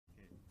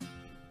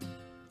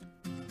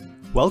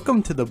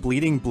Welcome to the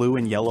Bleeding Blue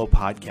and Yellow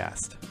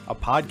podcast, a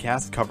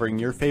podcast covering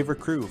your favorite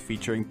crew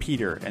featuring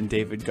Peter and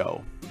David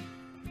Go.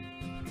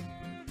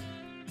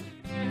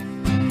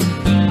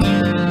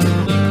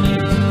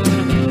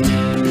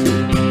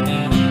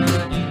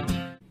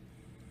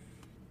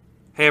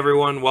 Hey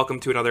everyone, welcome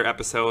to another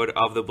episode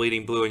of the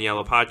Bleeding Blue and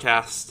Yellow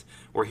podcast.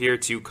 We're here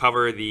to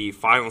cover the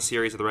final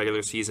series of the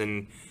regular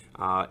season,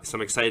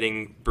 some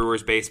exciting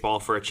Brewers baseball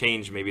for a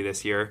change maybe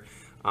this year,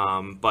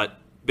 but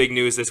big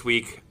news this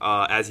week,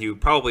 as you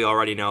probably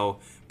already know,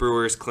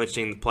 Brewers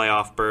clinching the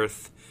playoff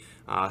berth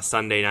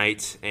Sunday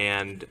night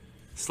and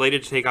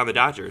slated to take on the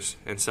Dodgers.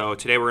 And so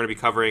today we're going to be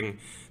covering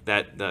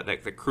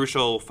the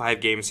crucial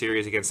 5-game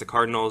series against the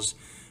Cardinals,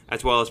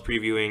 as well as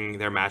previewing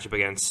their matchup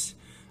against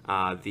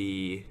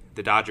the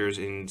Dodgers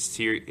in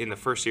the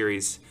first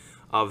series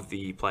of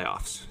the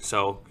playoffs.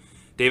 So,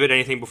 David,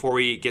 anything before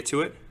we get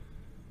to it?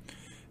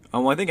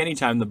 I think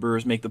anytime the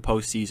Brewers make the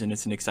postseason,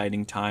 it's an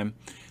exciting time.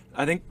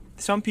 I think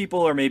some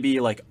people are maybe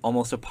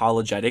almost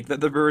apologetic that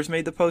the Brewers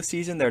made the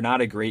postseason. They're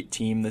not a great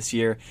team this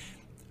year.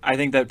 I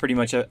think that pretty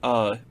much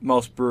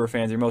most Brewer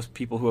fans or most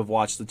people who have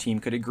watched the team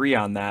could agree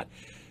on that.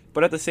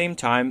 But at the same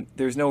time,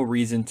 there's no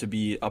reason to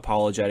be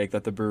apologetic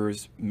that the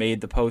Brewers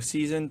made the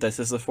postseason. This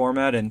is the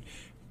format, and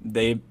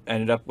they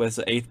ended up with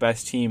the 8th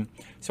best team.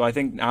 So I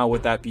think now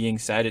with that being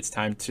said, it's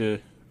time to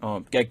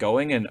get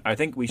going, and I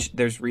think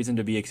there's reason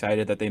to be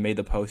excited that they made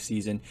the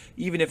postseason,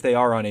 even if they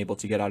are unable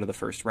to get out of the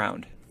first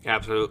round.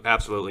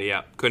 Absolutely,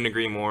 yeah. Couldn't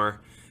agree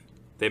more.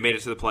 They made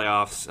it to the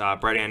playoffs.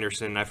 Brett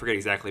Anderson, I forget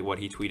exactly what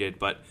he tweeted,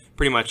 but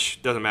pretty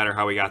much doesn't matter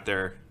how we got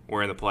there.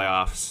 We're in the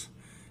playoffs,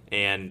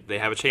 and they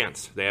have a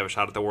chance. They have a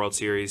shot at the World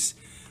Series,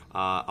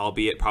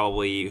 albeit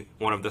probably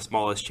one of the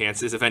smallest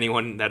chances of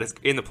anyone that is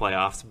in the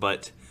playoffs,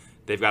 but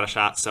they've got a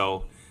shot.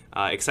 So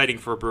exciting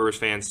for Brewers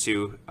fans,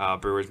 too.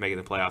 Brewers making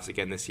the playoffs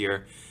again this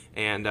year.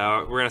 And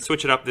we're going to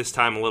switch it up this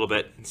time a little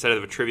bit. Instead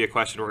of a trivia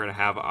question, we're going to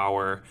have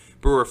our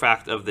Brewer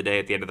fact of the day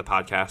at the end of the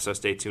podcast, so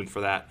stay tuned for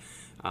that.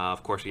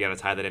 Of course, we got to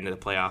tie that into the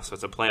playoffs, so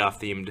it's a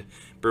playoff-themed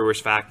Brewers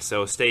fact,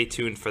 so stay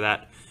tuned for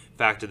that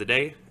fact of the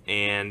day.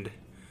 And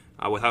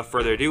without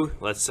further ado,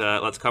 let's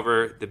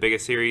cover the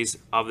biggest series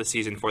of the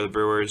season for the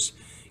Brewers,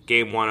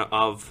 Game 1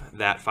 of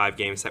that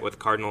 5-game set with the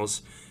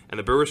Cardinals. And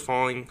the Brewers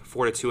falling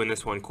 4-2 in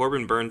this one.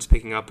 Corbin Burnes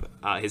picking up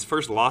his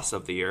first loss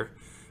of the year,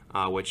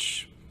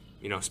 which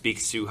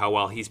speaks to how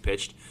well he's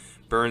pitched.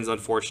 Burnes,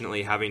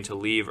 unfortunately, having to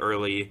leave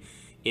early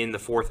in the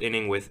 4th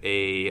inning with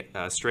a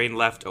strained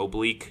left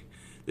oblique.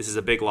 This is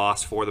a big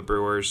loss for the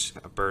Brewers.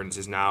 Burnes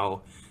is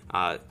now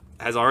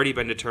has already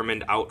been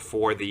determined out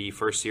for the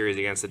first series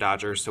against the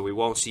Dodgers, so we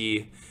won't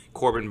see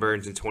Corbin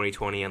Burnes in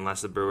 2020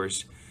 unless the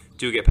Brewers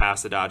do get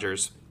past the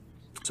Dodgers.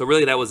 So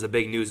really, that was the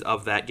big news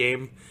of that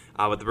game.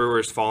 With the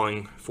Brewers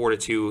falling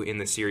 4-2 in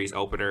the series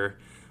opener.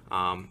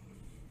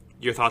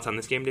 Your thoughts on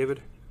this game,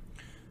 David?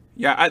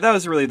 Yeah, that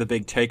was really the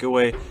big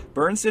takeaway.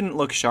 Burnes didn't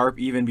look sharp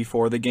even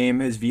before the game.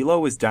 His velo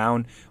was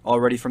down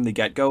already from the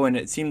get-go, and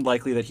it seemed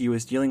likely that he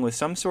was dealing with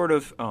some sort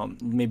of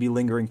maybe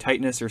lingering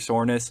tightness or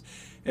soreness.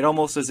 It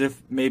almost as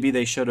if maybe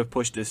they should have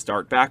pushed his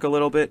start back a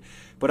little bit,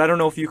 but I don't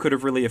know if you could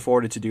have really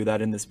afforded to do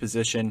that in this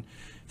position.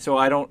 So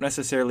I don't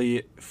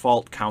necessarily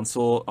fault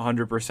Counsell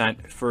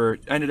 100% for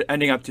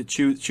ending up to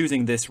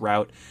choosing this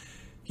route.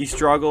 He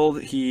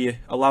struggled. He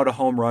allowed a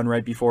home run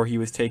right before he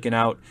was taken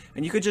out,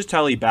 and you could just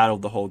tell he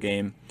battled the whole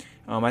game.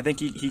 I think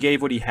he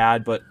gave what he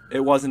had, but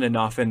it wasn't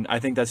enough, and I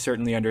think that's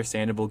certainly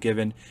understandable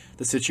given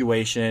the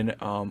situation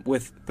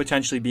with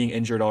potentially being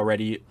injured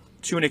already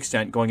to an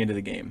extent going into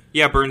the game.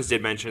 Yeah, Burnes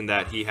did mention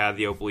that he had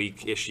the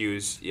oblique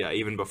issues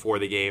even before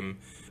the game.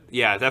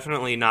 Yeah,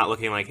 definitely not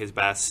looking like his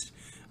best,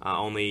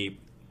 only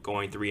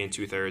going 3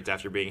 2/3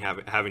 after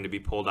having to be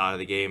pulled out of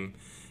the game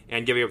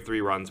and giving up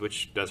 3 runs,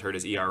 which does hurt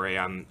his ERA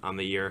on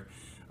the year.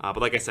 But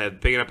like I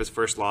said, picking up his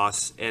first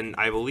loss, and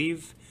I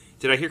believe,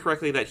 did I hear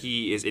correctly that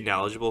he is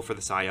ineligible for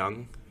the Cy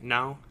Young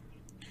now?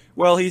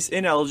 Well, he's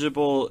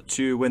ineligible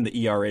to win the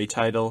ERA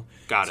title.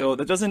 Got it. So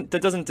that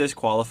doesn't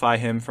disqualify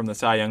him from the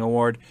Cy Young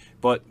Award,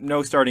 but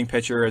no starting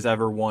pitcher has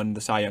ever won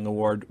the Cy Young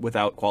Award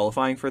without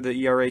qualifying for the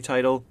ERA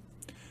title.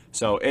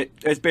 So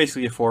it's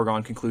basically a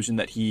foregone conclusion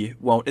that he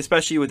won't,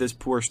 especially with his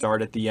poor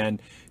start at the end.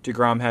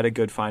 DeGrom had a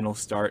good final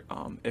start,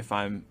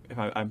 I'm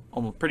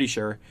almost pretty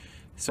sure.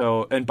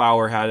 So, and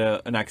Bauer had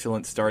an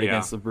excellent start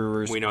against the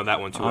Brewers. We know that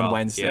one too on well.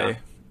 Wednesday.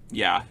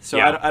 Yeah. So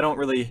Yeah. I don't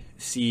really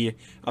see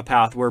a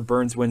path where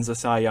Burnes wins the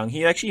Cy Young.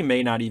 He actually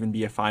may not even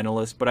be a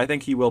finalist, but I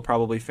think he will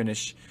probably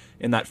finish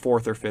in that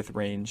 4th or 5th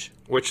range.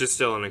 Which is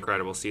still an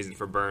incredible season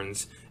for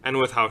Burnes. And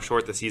with how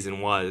short the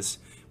season was,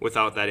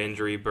 without that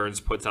injury, Burnes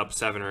puts up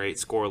 7 or 8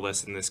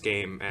 scoreless in this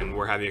game, and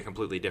we're having a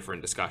completely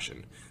different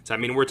discussion. So, I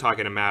mean, we're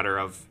talking a matter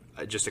of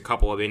just a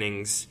couple of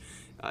innings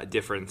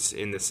difference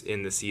in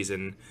the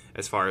season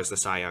as far as the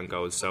Cy Young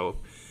goes. So,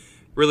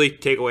 really,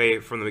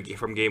 takeaway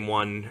from Game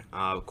 1,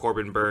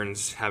 Corbin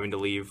Burnes having to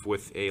leave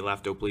with a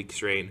left oblique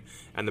strain,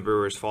 and the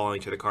Brewers falling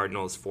to the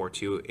Cardinals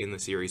 4-2 in the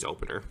series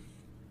opener.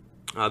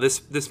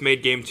 This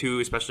made Game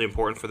 2 especially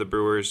important for the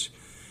Brewers,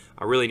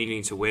 really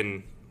needing to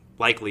win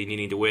likely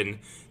needing to win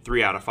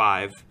 3 out of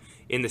 5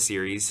 in the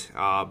series.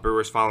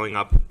 Brewers following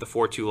up the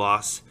 4-2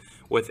 loss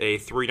with a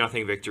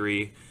 3-0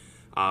 victory.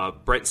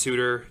 Brent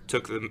Suter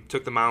took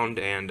the mound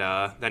and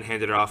then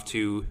handed it off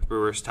to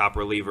Brewers' top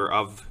reliever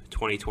of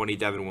 2020,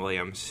 Devin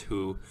Williams,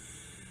 who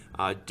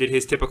did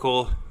his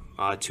typical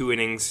 2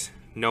 innings,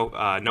 no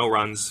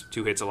runs,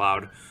 2 hits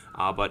allowed,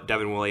 but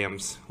Devin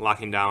Williams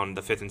locking down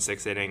the 5th and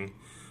 6th inning,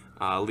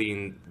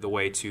 leading the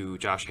way to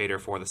Josh Hader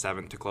for the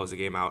 7th to close the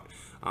game out.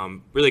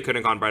 Really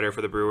couldn't have gone brighter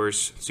for the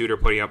Brewers. Suter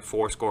putting up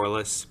 4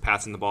 scoreless,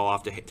 passing the ball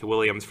off to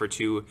Williams for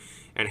 2,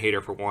 and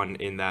Hader for 1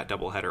 in that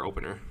doubleheader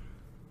opener.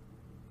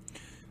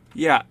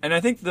 Yeah, and I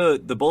think the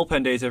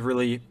bullpen days have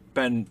really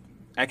been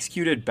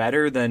executed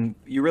better than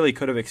you really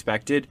could have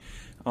expected.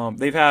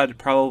 They've had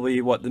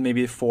probably,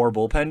 maybe 4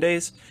 bullpen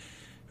days.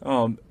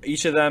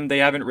 Each of them, they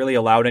haven't really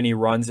allowed any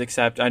runs,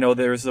 except I know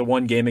there's the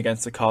one game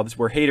against the Cubs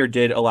where Hader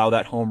did allow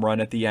that home run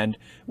at the end,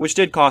 which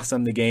did cost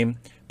them the game.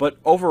 But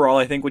overall,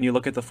 I think when you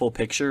look at the full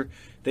picture,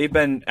 they've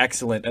been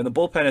excellent, and the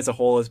bullpen as a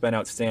whole has been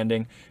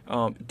outstanding.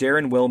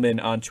 Darren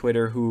Willman on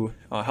Twitter, who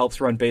helps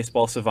run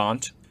Baseball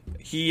Savant,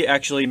 he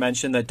actually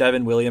mentioned that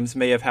Devin Williams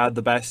may have had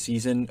the best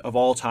season of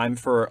all time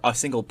for a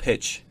single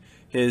pitch.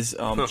 His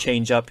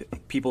changeup,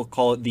 people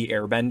call it the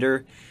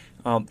airbender,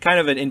 kind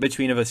of an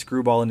in-between of a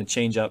screwball and a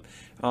changeup.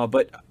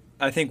 But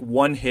I think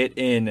 1 hit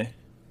in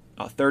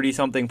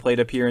 30-something plate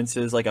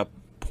appearances, like a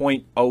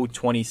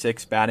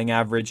 .026 batting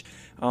average.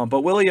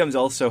 But Williams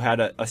also had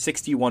a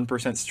 61%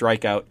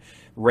 strikeout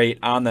rate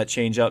on that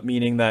changeup,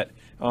 meaning that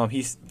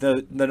he's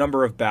the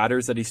number of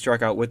batters that he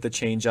struck out with the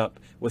changeup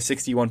was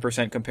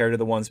 61% compared to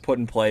the ones put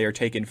in play or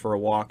taken for a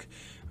walk.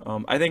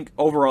 I think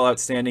overall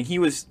outstanding. He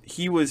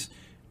was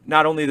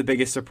not only the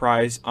biggest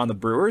surprise on the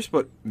Brewers,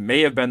 but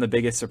may have been the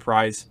biggest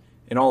surprise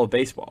in all of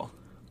baseball.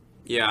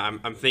 Yeah,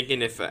 I'm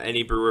thinking if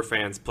any Brewer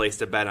fans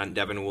placed a bet on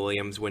Devin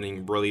Williams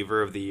winning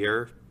reliever of the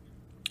year,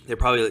 they're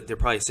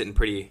probably sitting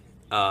pretty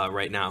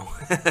right now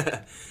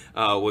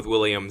with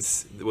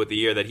Williams, with the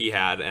year that he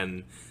had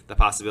and the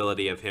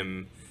possibility of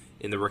him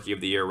in the Rookie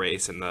of the Year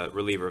race and the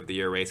Reliever of the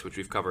Year race, which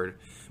we've covered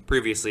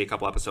previously a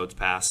couple episodes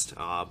past.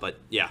 But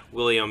yeah,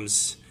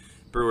 Williams,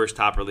 Brewers'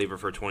 top reliever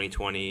for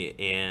 2020,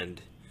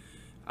 and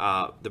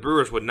the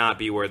Brewers would not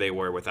be where they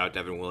were without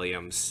Devin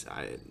Williams.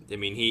 I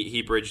mean,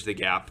 he bridged the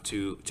gap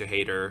to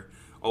Hader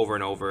over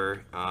and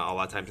over, a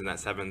lot of times in that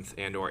 7th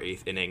and or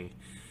 8th inning,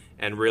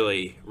 and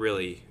really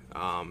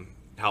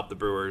helped the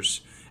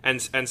Brewers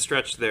and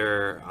stretch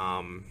their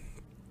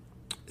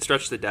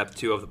stretch the depth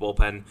too of the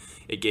bullpen.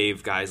 It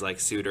gave guys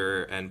like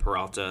Suter and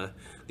Peralta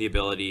the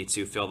ability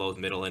to fill those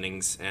middle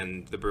innings,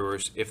 and the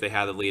Brewers, if they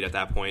had the lead at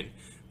that point,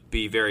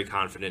 be very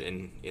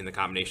confident in the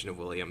combination of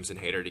Williams and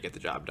Hader to get the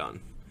job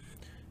done.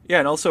 Yeah,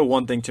 and also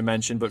one thing to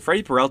mention, but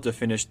Freddie Peralta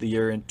finished the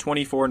year in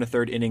 24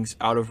 1/3 innings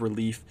out of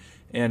relief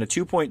and a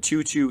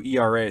 2.22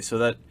 ERA, so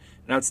that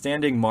an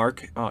outstanding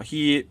mark.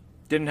 He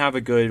didn't have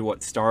a good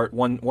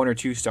one or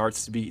two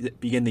starts to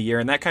begin the year,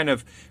 and that kind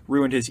of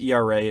ruined his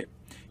ERA.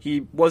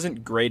 He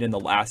wasn't great in the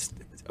last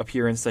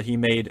appearance that he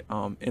made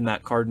in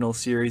that Cardinals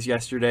series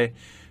yesterday,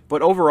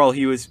 but overall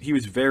he was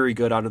very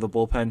good out of the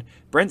bullpen.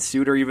 Brent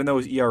Suter, even though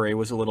his ERA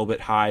was a little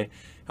bit high,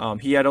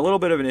 he had a little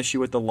bit of an issue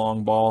with the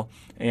long ball,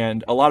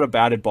 and a lot of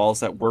batted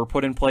balls that were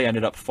put in play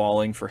ended up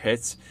falling for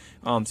hits.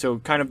 So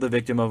kind of the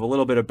victim of a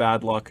little bit of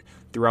bad luck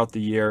throughout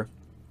the year.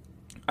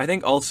 I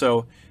think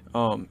also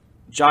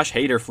Josh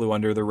Hader flew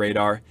under the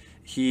radar.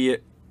 He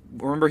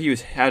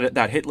had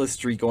that hitless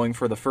streak going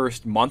for the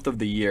first month of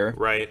the year.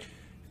 Right.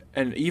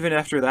 And even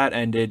after that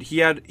ended, he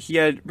had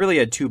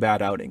 2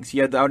 bad outings. He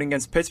had the outing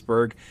against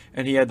Pittsburgh,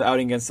 and he had the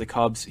outing against the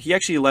Cubs. He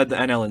actually led the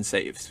NL in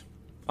saves.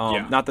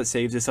 Not that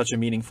saves is such a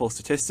meaningful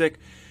statistic,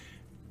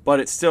 but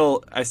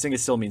I think it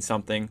still means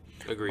something.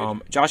 Agreed.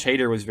 Josh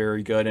Hader was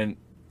very good, and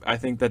I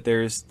think that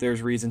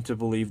there's reason to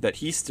believe that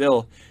he's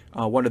still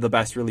one of the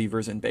best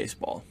relievers in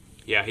baseball.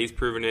 Yeah, he's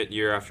proven it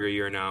year after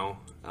year now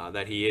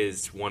that he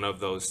is one of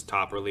those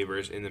top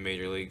relievers in the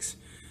major leagues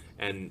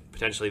and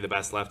potentially the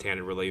best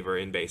left-handed reliever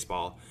in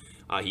baseball.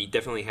 He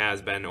definitely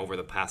has been over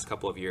the past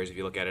couple of years if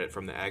you look at it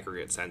from the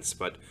aggregate sense.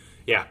 But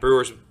yeah,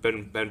 Brewers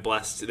been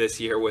blessed this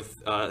year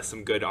with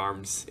some good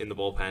arms in the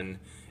bullpen.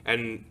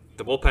 And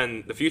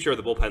the future of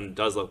the bullpen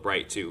does look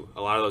bright too.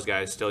 A lot of those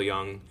guys still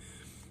young,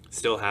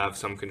 still have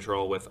some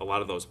control with a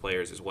lot of those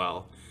players as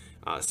well.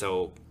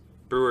 So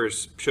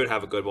Brewers should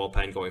have a good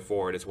bullpen going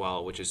forward as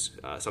well, which is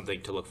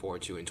something to look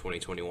forward to in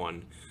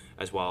 2021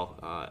 as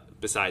well,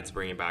 besides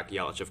bringing back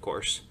Yelich, of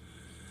course,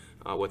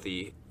 with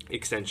the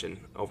extension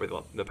over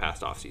the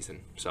past offseason.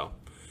 So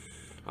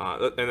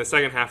in the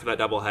second half of that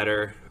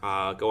doubleheader,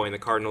 going the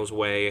Cardinals'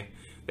 way,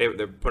 they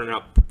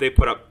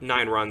put up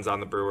 9 runs on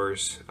the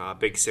Brewers,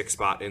 big 6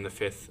 spot in the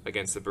 5th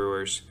against the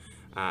Brewers,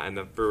 and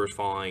the Brewers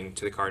falling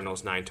to the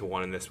Cardinals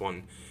 9-1 in this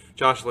one.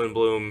 Josh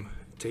Lindblom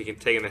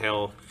taking the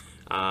hill,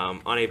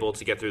 unable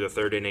to get through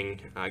the 3rd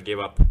inning, gave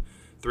up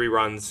 3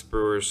 runs.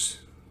 Brewers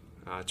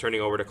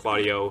turning over to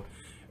Claudio,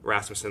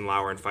 Rasmussen,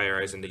 Lauer, and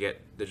Feyereisen to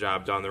get the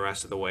job done the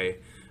rest of the way.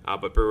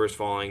 But Brewers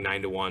falling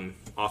 9-1.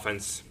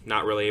 Offense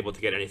not really able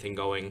to get anything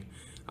going.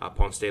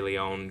 Ponce de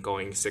Leon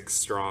going 6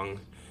 strong,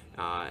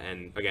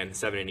 and again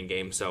 7-inning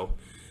game. So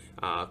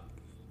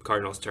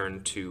Cardinals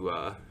turned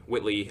to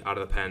Whitley out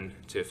of the pen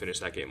to finish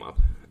that game up.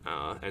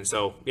 And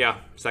so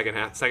second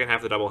half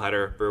of the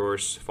doubleheader,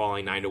 Brewers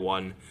falling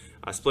 9-1,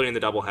 splitting the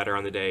doubleheader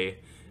on the day,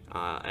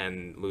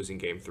 and losing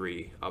Game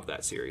 3 of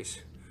that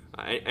series.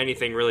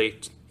 Anything really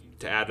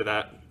to add to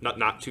that?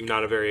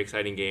 Not a very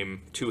exciting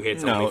game. 2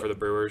 hits only for the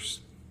Brewers.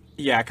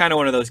 Yeah, kind of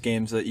one of those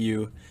games that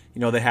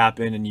they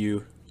happen and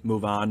you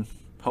move on.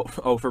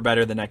 Hope for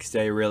better the next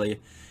day. Really,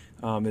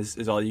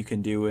 is all you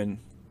can do. And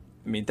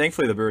I mean,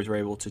 thankfully the Brewers were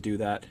able to do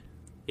that.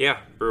 Yeah,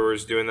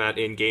 Brewers doing that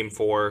in Game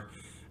 4,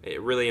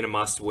 really in a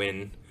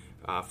must-win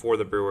for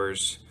the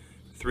Brewers.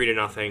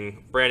 3-0.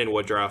 Brandon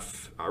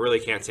Woodruff. I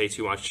really can't say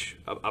too much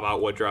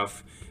about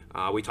Woodruff.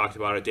 We talked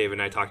about it. Dave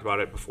and I talked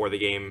about it before the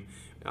game.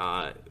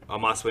 A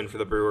must-win for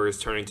the Brewers,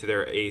 turning to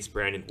their ace,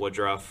 Brandon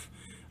Woodruff.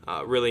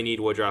 Really need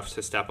Woodruff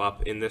to step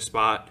up in this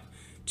spot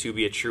to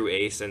be a true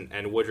ace,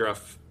 and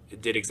Woodruff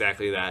did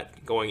exactly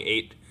that, going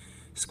 8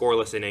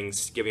 scoreless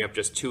innings, giving up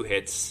just 2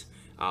 hits,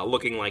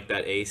 looking like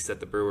that ace that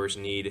the Brewers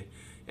need,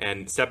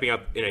 and stepping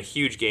up in a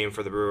huge game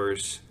for the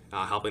Brewers,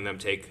 helping them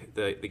take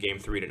the game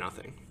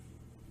 3-0.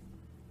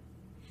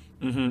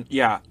 Mm-hmm.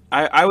 Yeah,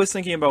 I was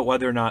thinking about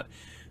whether or not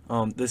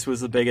this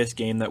was the biggest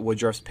game that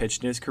Woodruff's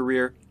pitched in his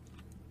career.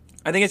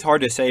 I think it's hard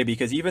to say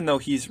because even though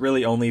he's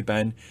really only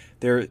been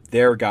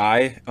their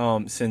guy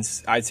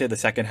since I'd say the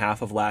second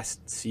half of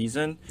last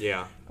season,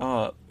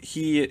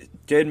 he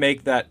did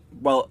make that.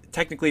 Well,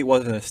 technically it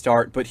wasn't a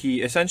start, but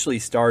he essentially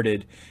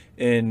started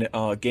in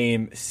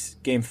game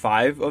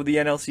 5 of the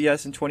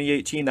NLCS in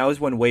 2018. That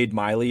was when Wade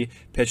Miley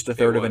pitched a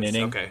third of an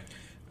inning. Okay.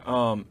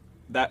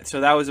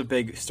 That was a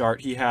big start.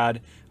 He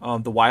had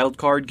the wild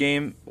card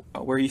game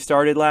where he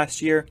started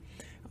last year.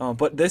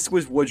 But this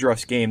was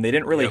Woodruff's game. They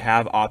didn't really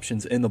have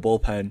options in the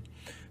bullpen.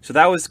 So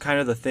that was kind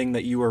of the thing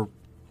that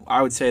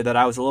I would say that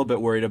I was a little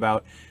bit worried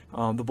about.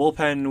 The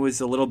bullpen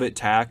was a little bit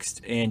taxed,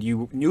 and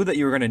you knew that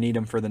you were going to need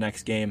him for the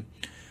next game.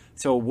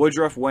 So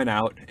Woodruff went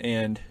out,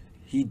 and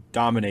he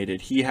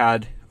dominated. He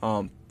had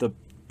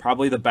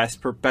probably the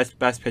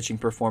best pitching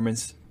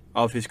performance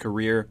of his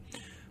career.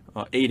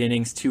 8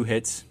 innings, 2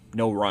 hits,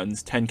 no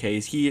runs, 10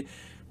 Ks.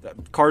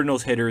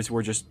 Cardinals hitters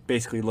were just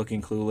basically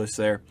looking clueless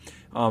there.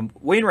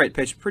 Wainwright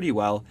pitched pretty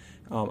well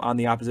on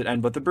the opposite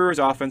end, but the Brewers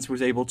offense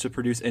was able to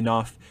produce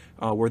enough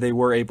where they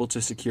were able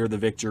to secure the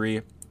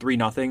victory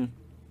 3-0.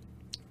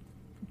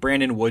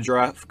 Brandon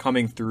Woodruff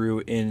coming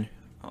through in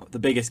the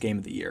biggest game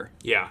of the year.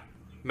 Yeah,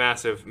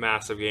 massive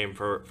game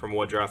from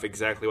Woodruff,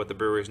 exactly what the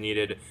Brewers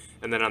needed.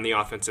 And then on the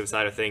offensive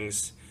side of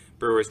things,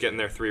 Brewers getting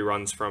their 3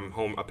 runs from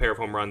home, a pair of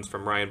home runs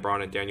from Ryan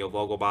Braun and Daniel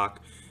Vogelbach,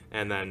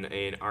 and then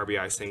an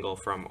RBI single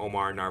from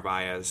Omar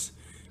Narvaez.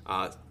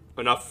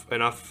 Enough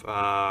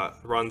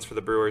runs for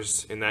the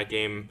Brewers in that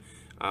game,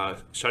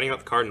 shutting out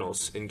the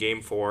Cardinals in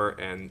Game 4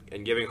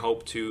 and giving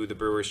hope to the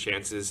Brewers'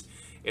 chances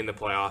in the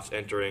playoffs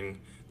entering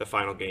the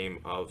final game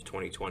of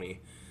 2020.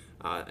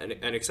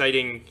 An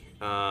exciting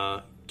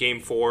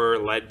Game 4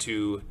 led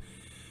to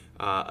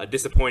a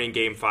disappointing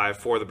Game 5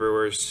 for the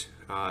Brewers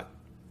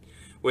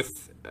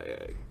with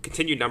a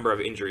continued number of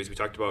injuries. We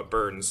talked about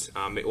Burns.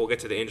 We'll get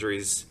to the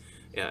injuries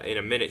in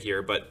a minute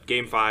here, but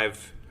Game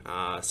 5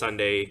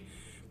 Sunday,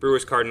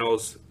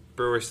 Brewers-Cardinals,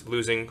 Brewers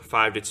losing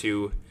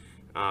 5-2.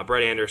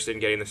 Brett Anderson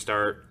getting the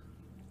start,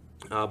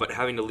 but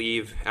having to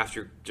leave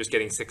after just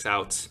getting 6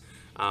 outs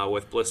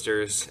with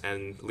blisters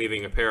and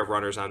leaving a pair of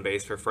runners on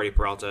base for Freddie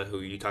Peralta, who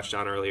you touched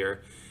on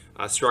earlier.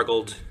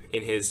 Struggled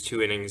in his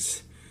 2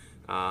 innings,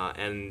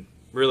 and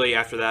really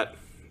after that,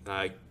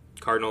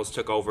 Cardinals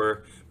took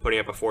over, putting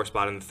up a 4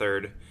 spot in the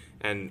third,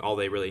 and all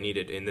they really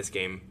needed in this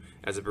game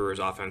as a Brewers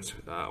offense,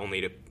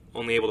 only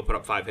able to put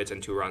up 5 hits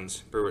and 2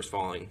 runs. Brewers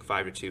falling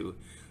 5-2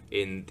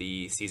 in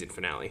the season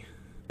finale.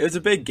 It was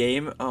a big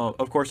game.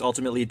 Of course,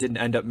 ultimately, it didn't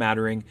end up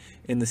mattering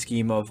in the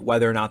scheme of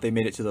whether or not they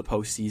made it to the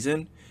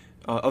postseason.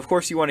 Of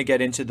course, you want to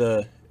get into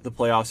the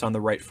playoffs on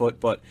the right foot,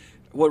 but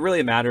what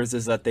really matters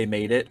is that they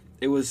made it.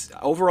 It was,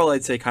 overall,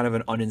 I'd say, kind of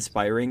an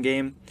uninspiring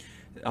game.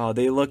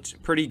 They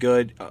looked pretty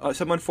good.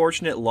 Some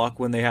unfortunate luck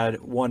when they had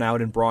 1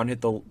 out and Braun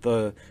hit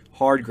the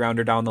hard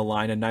grounder down the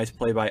line. A nice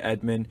play by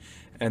Edman,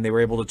 and they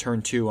were able to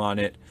turn 2 on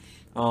it.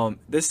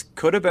 This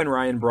could have been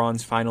Ryan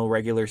Braun's final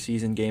regular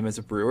season game as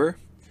a Brewer.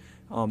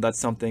 That's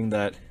something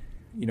that,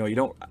 you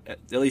don't,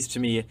 at least to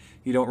me,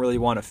 you don't really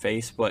want to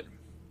face, but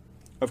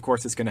of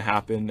course it's going to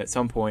happen at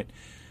some point.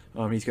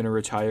 He's going to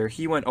retire.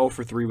 He went 0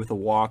 for 3 with a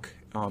walk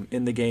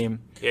in the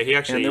game. Yeah, he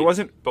actually, and there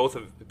wasn't both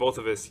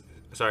of his,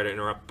 sorry to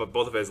interrupt, but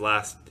both of his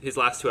last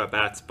 2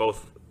 at-bats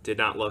both did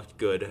not look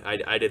good.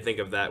 I did think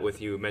of that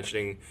with you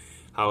mentioning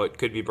how it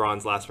could be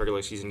Braun's last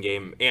regular season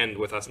game, and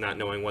with us not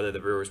knowing whether the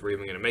Brewers were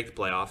even going to make the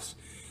playoffs.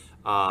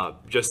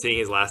 Just seeing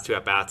his last 2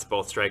 at-bats,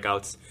 both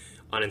strikeouts,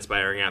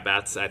 uninspiring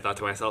at-bats, I thought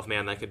to myself,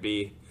 man, that could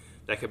be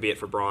it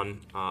for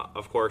Braun.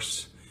 Of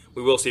course,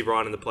 we will see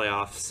Braun in the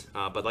playoffs,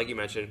 but like you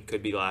mentioned,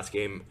 could be the last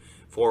game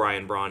for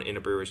Ryan Braun in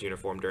a Brewers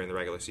uniform during the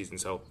regular season.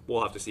 So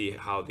we'll have to see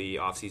how the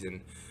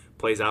offseason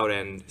plays out,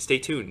 and stay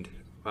tuned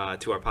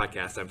to our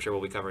podcast. I'm sure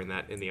we'll be covering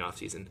that in the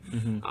offseason.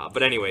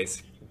 But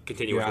anyways,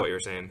 continue with what you were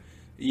saying.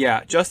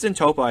 Yeah, Justin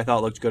Topa I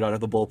thought looked good out of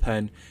the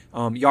bullpen.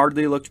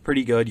 Yardley looked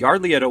pretty good.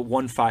 Yardley had a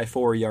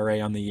 1.54 ERA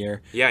on the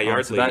year. Yeah,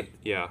 Yardley.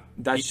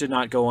 That should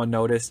not go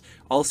unnoticed.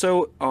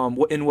 Also,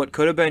 in what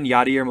could have been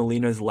Yadier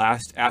Molina's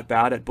last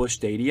at-bat at Busch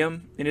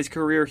Stadium in his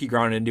career, he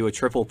grounded into a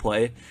triple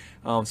play.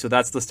 So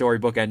that's the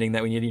storybook ending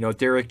that we need.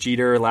 Derek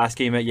Jeter, last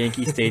game at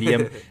Yankee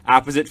Stadium,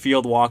 opposite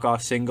field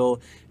walk-off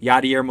single.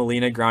 Yadier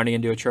Molina grounding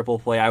into a triple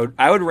play.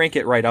 I would rank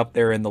it right up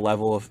there in the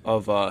level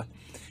of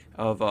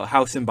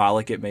how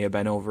symbolic it may have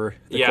been over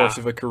the course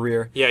of a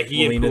career. Yeah,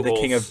 Molina, the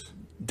king of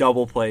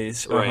double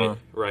plays.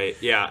 Right.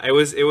 Yeah, it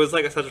was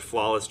like such a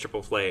flawless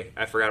triple play.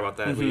 I forgot about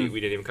that. We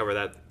didn't even cover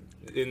that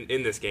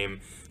in this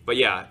game. But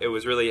yeah, it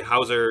was really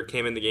Hauser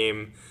came in the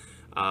game,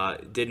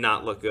 did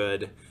not look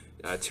good.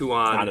 2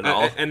 on, not at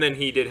all. And then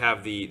he did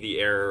have the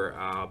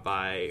error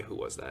by who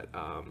was that?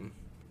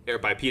 Error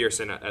by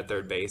Peterson at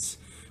third base,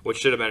 which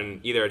should have been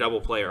either a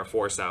double play or a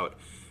force out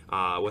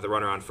with a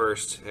runner on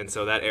first. And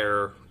so that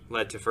error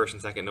led to first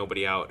and second,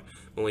 nobody out.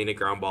 Molina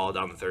ground ball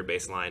down the third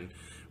base line.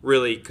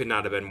 Really could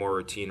not have been more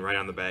routine, right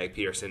on the bag.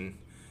 Peterson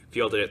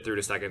fielded it through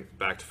to second,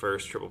 back to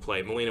first, triple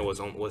play. Molina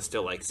was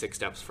still like 6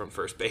 steps from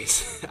first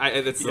base.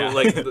 It's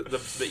like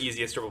the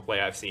easiest triple play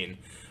I've seen,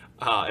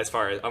 as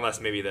far as, unless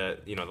maybe the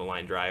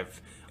line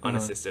drive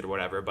unassisted or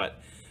whatever. But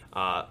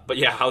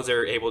yeah,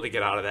 Hauser able to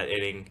get out of that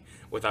inning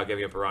without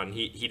giving up a run.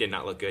 He did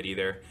not look good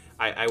either.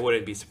 I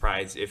wouldn't be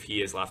surprised if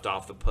he is left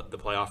off the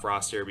playoff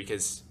roster,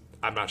 because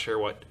I'm not sure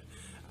what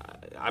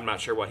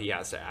he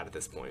has to add at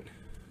this point.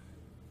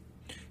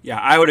 Yeah,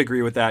 I would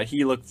agree with that.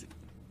 He looked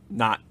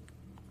not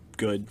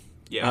good,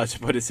 to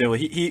put it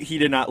simply. He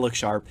did not look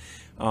sharp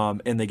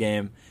in the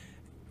game.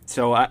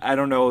 So I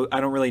don't know.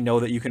 I don't really know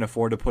that you can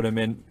afford to put him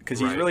in, because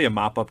he's really a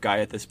mop-up guy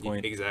at this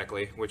point.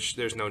 Exactly, which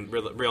there's no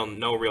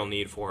real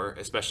need for,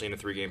 especially in a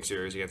 3-game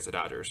series against the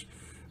Dodgers.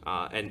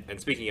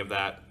 And speaking of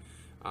that,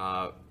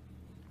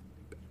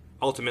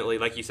 ultimately,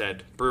 like you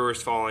said,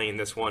 Brewers falling in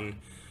this one,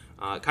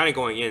 kind of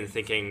going in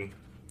thinking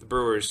the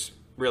Brewers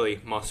really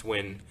must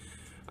win,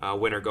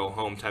 win or go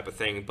home type of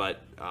thing,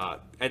 but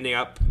ending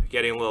up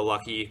getting a little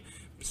lucky.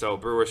 So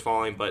Brewers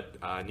falling, but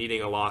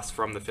needing a loss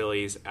from the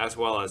Phillies as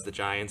well as the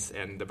Giants,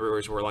 and the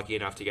Brewers were lucky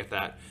enough to get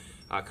that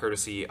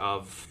courtesy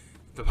of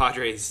the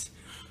Padres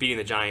beating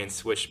the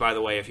Giants. Which, by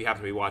the way, if you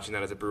happen to be watching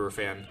that as a Brewer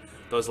fan,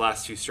 those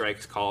last 2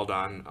 strikes called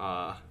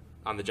on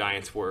the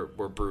Giants were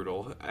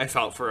brutal. I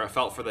felt for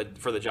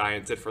the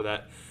Giants and for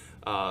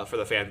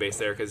the fan base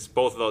there, because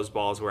both of those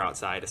balls were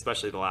outside,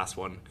 especially the last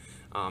one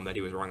that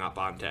he was rung up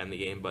on to end the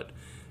game. But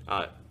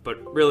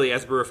really,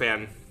 as a Brewer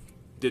fan,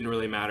 didn't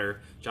really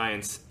matter.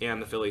 Giants and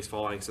the Phillies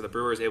falling, so the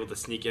Brewers able to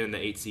sneak in the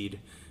 8 seed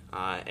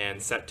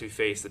and set to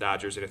face the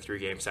Dodgers in a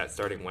 3-game set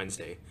starting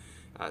Wednesday.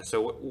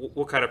 So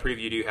what kind of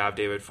preview do you have,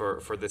 David,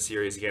 for this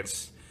series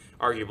against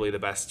arguably the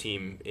best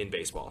team in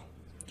baseball?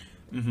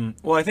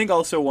 Well, I think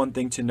also one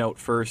thing to note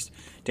first,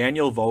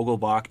 Daniel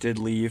Vogelbach did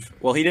leave.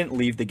 Well, he didn't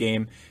leave the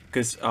game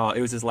because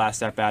it was his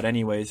last at-bat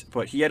anyways,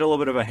 but he had a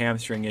little bit of a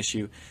hamstring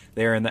issue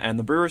there, and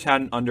the Brewers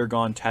hadn't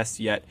undergone tests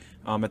yet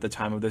at the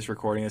time of this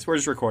recording. We're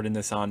just recording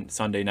this on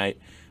Sunday night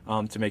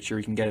to make sure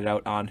we can get it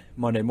out on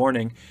Monday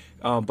morning.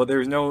 But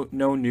there's no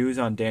news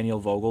on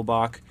Daniel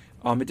Vogelbach.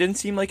 It didn't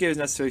seem like it was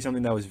necessarily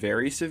something that was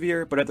very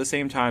severe, but at the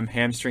same time,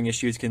 hamstring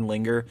issues can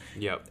linger.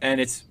 Yep. And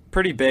it's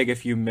pretty big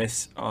if you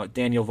miss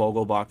Daniel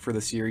Vogelbach for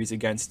the series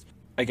against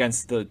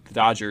the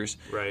Dodgers.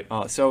 Right.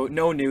 So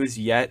no news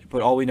yet,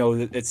 but all we know is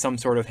that it's some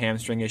sort of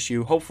hamstring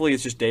issue. Hopefully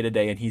it's just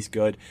day-to-day and he's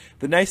good.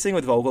 The nice thing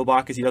with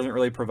Vogelbach is he doesn't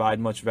really provide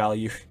much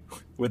value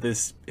with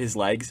his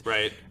legs.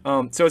 Right.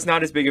 So it's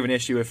not as big of an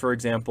issue if, for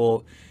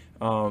example,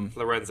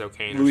 Lorenzo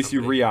Cain Luis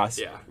Urias.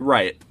 Yeah.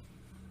 Right.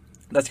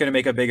 That's going to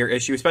make a bigger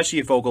issue, especially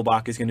if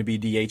Vogelbach is going to be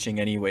DHing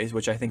anyways,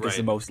 which I think is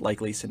the most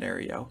likely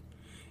scenario.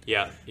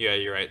 Yeah,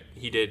 you're right.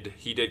 He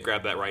did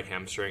grab that right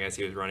hamstring as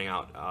he was running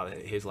out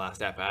his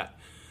last at-bat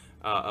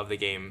of the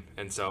game,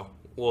 and so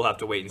we'll have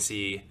to wait and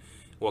see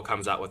what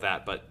comes out with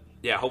that. But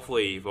yeah,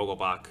 hopefully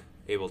Vogelbach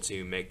able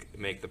to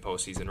make the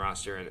postseason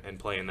roster and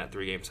play in that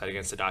 3-game set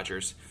against the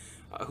Dodgers.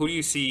 Who do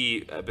you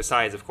see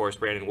besides, of course,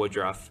 Brandon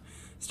Woodruff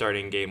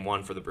starting Game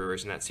 1 for the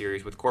Brewers in that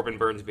series with Corbin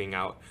Burns being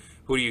out?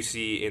 Who do you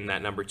see in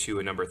that number 2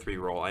 and number 3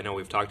 role? I know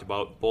we've talked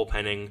about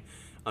bullpenning.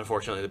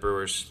 Unfortunately, the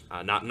Brewers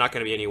not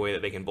going to be any way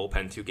that they can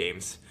bullpen 2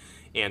 games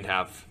and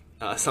have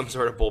some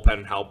sort of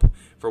bullpen help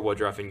for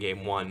Woodruff in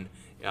Game 1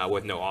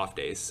 with no off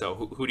days. So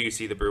who do you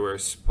see the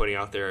Brewers putting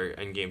out there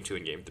in Game 2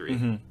 and Game 3?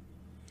 Mm-hmm.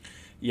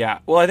 Yeah,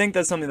 well, I think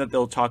that's something that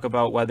they'll talk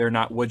about, whether or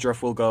not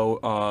Woodruff will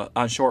go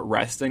on short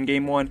rest in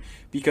Game 1,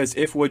 because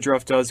if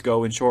Woodruff does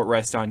go in short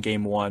rest on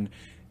Game 1,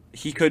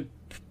 he could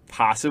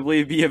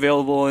possibly be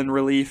available in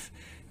relief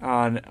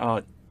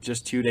on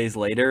just 2 days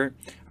later.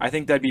 I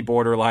think that'd be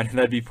borderline, and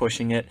that'd be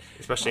pushing it.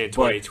 Especially in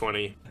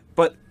 2020.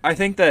 But I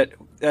think that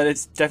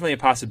it's definitely a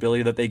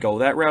possibility that they go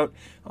that route.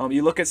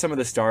 You look at some of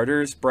the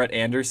starters, Brett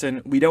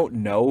Anderson, we don't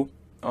know.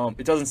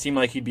 It doesn't seem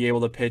like he'd be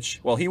able to pitch.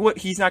 Well,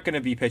 he's not going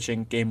to be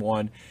pitching Game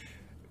 1.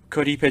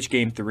 Could he pitch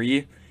Game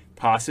 3?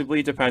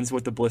 Possibly. Depends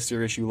what the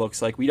blister issue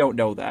looks like. We don't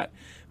know that.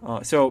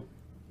 So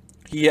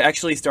he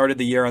actually started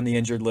the year on the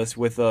injured list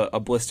with a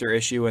blister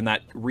issue, and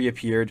that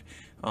reappeared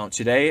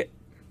today.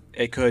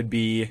 It could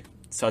be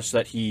such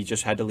that he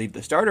just had to leave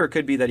the start, or it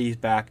could be that he's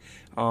back.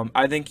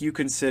 I think you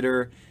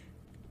consider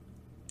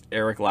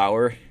Eric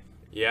Lauer.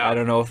 Yeah. I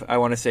don't know if I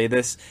want to say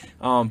this,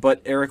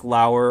 but Eric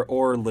Lauer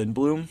or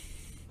Lindblom,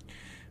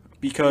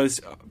 because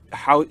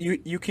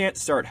you can't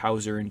start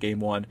Hauser in game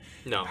one.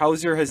 No.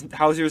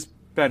 Hauser's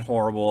been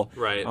horrible.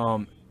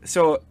 Right.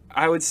 So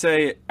I would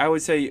say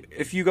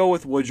if you go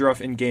with Woodruff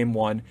in game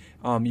one,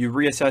 you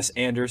reassess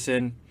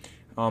Anderson.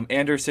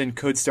 Anderson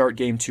could start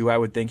game two, I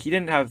would think. He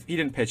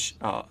didn't pitch.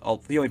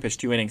 He only pitched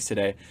 2 innings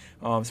today.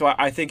 So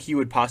I think he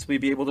would possibly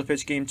be able to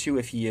pitch game two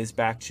if he is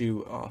back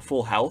to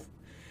full health.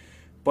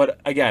 But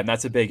again,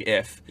 that's a big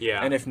if.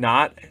 Yeah. And if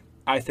not,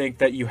 I think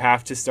that you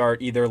have to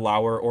start either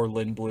Lauer or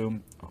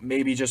Lindblom,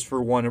 maybe just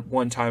for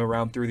one time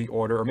around through the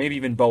order, or maybe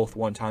even both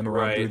one time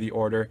around through the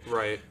order.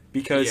 Right.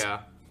 Because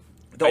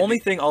the only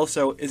thing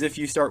also is if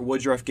you start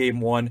Woodruff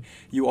game one,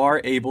 you are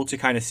able to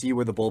kind of see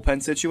where the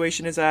bullpen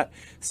situation is at.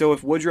 So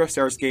if Woodruff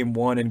starts game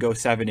one and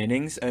goes 7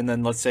 innings, and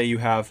then let's say you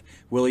have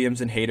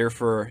Williams and Hader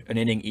for an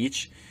inning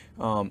each,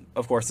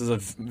 of course, this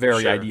is a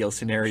very ideal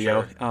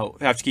scenario.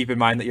 Have to keep in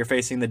mind that you're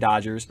facing the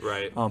Dodgers.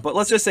 Right. But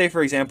let's just say,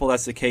 for example,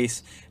 that's the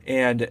case,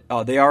 and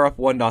they are up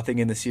 1-0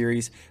 in the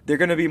series. They're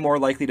going to be more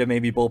likely to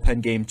maybe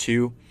bullpen game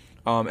two.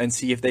 And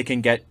see if they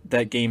can get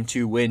that game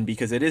 2 win,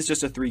 because it is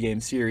just a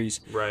 3-game series.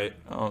 Right.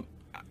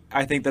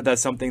 I think that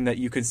that's something that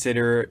you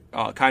consider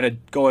kind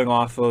of going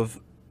off of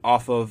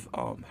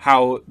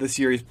how the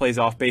series plays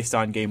off based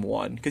on game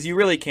one, because you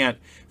really can't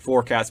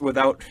forecast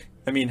without.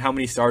 I mean, how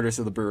many starters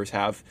do the Brewers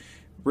have?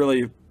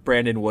 Really,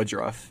 Brandon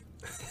Woodruff.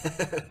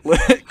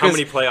 How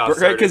many playoffs?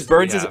 Right, because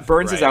Burns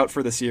is out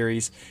for the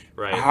series.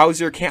 Right.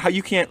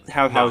 You can't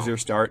have Hauser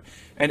start,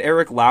 and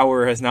Eric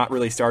Lauer has not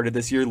really started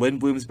this year.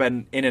 Lindblom's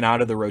been in and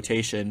out of the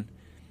rotation.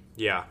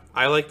 Yeah,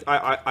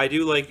 I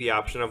do like the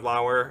option of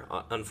Lauer,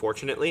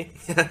 unfortunately,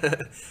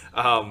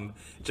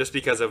 just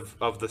because of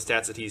the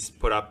stats that he's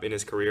put up in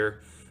his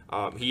career.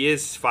 He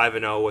is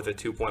 5-0 with a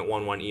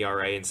 2.11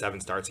 ERA and 7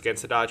 starts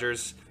against the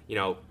Dodgers.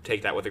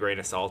 Take that with a grain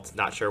of salt.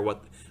 Not sure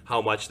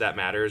how much that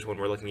matters when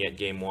we're looking at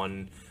game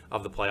one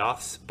of the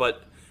playoffs.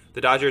 But the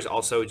Dodgers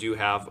also do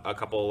have a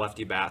couple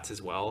lefty bats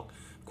as well.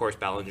 Of course,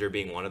 Bellinger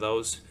being one of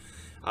those.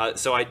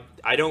 So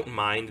I don't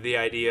mind the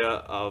idea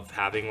of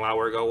having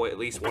Lauer go at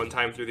least one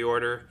time through the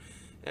order,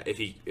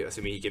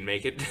 assuming he can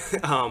make it.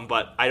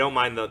 But I don't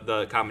mind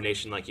the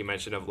combination, like you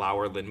mentioned, of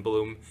Lauer,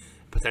 Lindblom,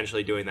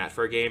 potentially doing that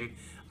for a game.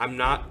 I'm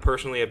not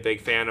personally a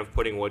big fan of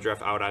putting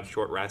Woodruff out on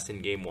short rest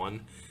in game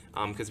one,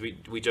 because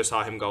we just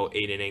saw him go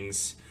 8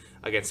 innings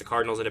against the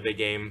Cardinals in a big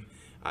game.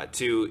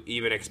 To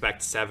even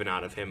expect 7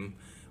 out of him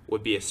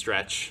would be a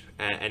stretch,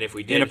 and if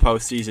we did in a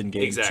postseason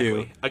game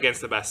too,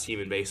 against the best team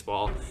in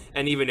baseball,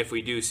 and even if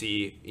we do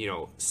see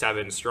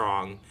 7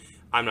 strong,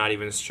 I'm not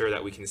even sure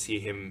that we can see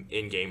him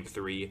in game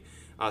 3.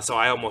 So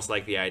I almost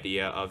like the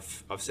idea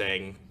of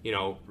saying,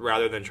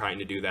 rather than trying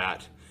to do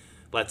that,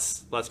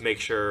 let's make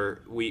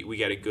sure we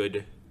get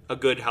a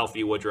good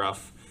healthy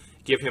Woodruff,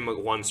 give him a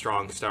 1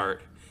 strong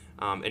start,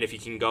 and if he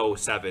can go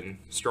 7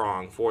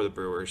 strong for the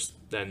Brewers,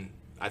 then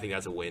I think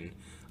that's a win.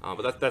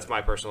 But that's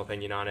my personal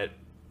opinion on it.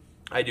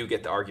 I do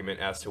get the argument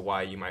as to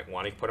why you might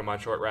want to put him on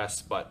short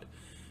rest, but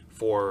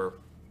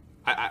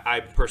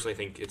I personally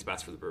think it's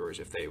best for the Brewers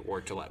if they were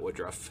to let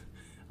Woodruff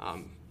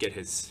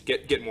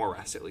get more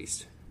rest at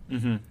least.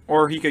 Mm-hmm.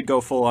 Or he could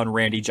go full on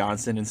Randy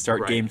Johnson and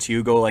start game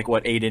 2, go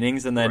 8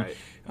 innings, and then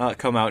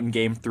come out in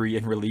game 3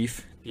 in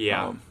relief.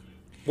 Yeah,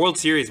 World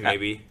Series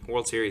maybe.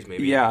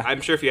 Yeah,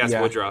 I'm sure if you asked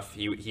Woodruff,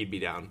 he'd be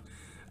down.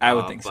 I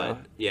would think so.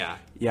 Yeah.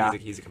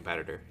 He's a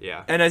competitor.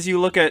 Yeah. And as you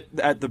look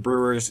at the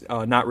Brewers,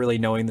 not really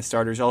knowing the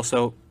starters,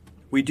 also,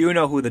 we do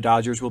know who the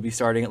Dodgers will be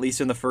starting, at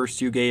least in the first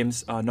 2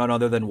 games. None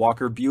other than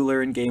Walker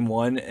Buehler in game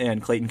 1 and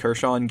Clayton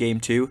Kershaw in game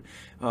 2.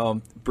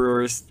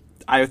 Brewers,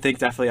 I would think,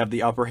 definitely have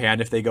the upper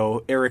hand if they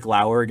go Eric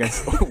Lauer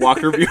against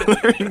Walker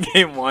Buehler in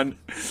game 1.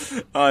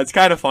 It's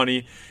kind of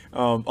funny.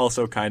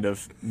 Also kind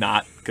of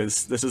not,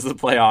 because this is the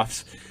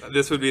playoffs.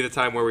 This would be the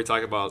time where we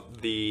talk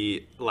about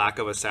the lack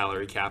of a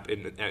salary cap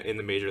in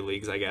the major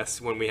leagues, I guess,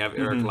 when we have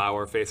Eric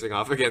Lauer facing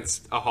off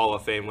against a Hall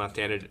of Fame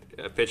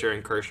left-handed pitcher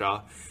in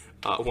Kershaw,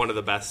 one of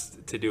the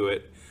best to do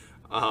it.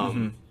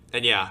 And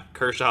yeah,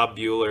 Kershaw,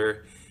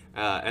 Buehler,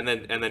 and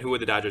then who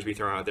would the Dodgers be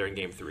throwing out there in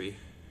game 3?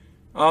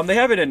 They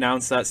haven't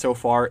announced that so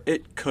far.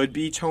 It could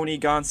be Tony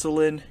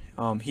Gonsolin.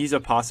 He's a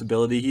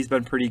possibility. He's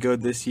been pretty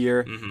good this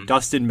year.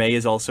 Dustin May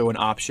is also an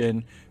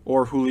option,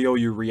 or Julio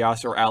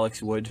Urias or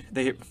Alex Wood.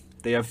 They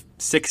have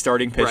 6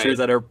 starting pitchers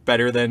that are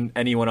better than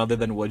anyone other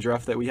than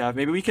Woodruff that we have.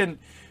 Maybe we can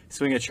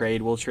swing a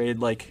trade. We'll trade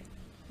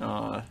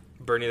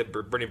Bernie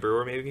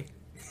Brewer, maybe.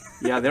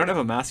 Yeah, they don't have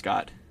a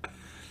mascot.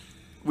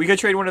 We could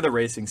trade one of the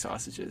racing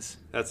sausages.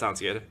 That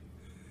sounds good.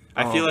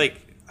 I feel like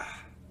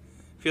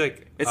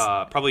it's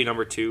probably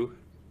number 2.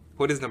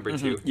 What is number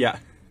 2? Yeah.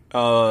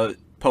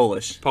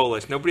 Polish.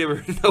 Nobody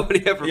ever.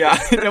 Yeah,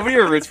 nobody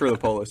ever roots for the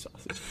Polish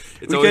sausage.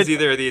 It's always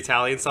either the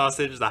Italian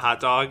sausage, the hot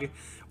dog,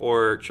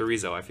 or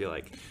chorizo. I feel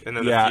like, and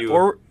then yeah, a few.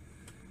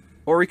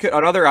 Or we could.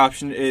 Another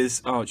option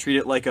is treat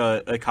it like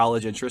a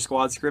college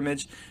intra-squad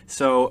scrimmage.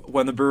 So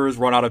when the Brewers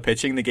run out of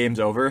pitching, the game's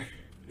over.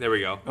 There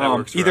we go. That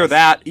works for either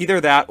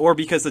us. that, or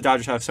because the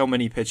Dodgers have so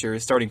many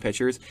starting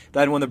pitchers,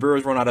 then when the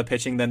Brewers run out of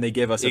pitching, then they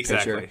give us a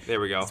pitcher. There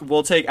we go. So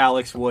we'll take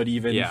Alex Wood.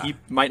 Even he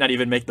might not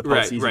even make the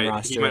postseason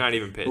roster. He might not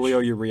even pitch. Julio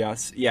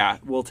Urias. Yeah,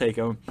 we'll take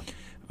him.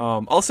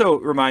 Also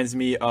reminds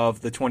me of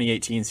the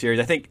 2018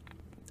 series. I think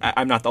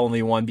I'm not the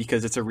only one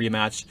because it's a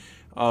rematch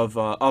of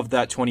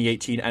that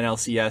 2018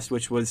 NLCS,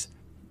 which was,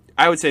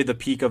 I would say, the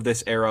peak of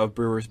this era of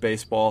Brewers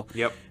baseball.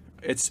 Yep.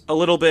 It's a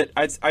little bit.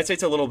 I'd say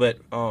it's a little bit.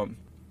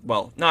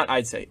 Well, not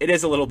I'd say. It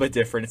is a little bit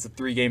different. It's a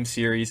 3-game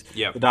series.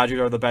 Yep. The Dodgers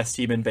are the best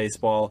team in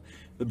baseball.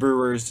 The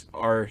Brewers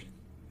are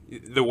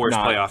the worst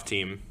playoff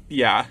team.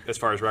 Yeah. As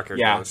far as record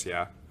goes,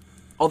 yeah.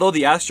 Although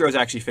the Astros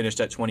actually finished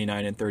at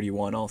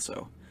 29-31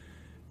 also.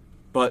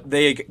 But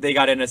they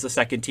got in as the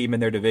second team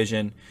in their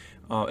division.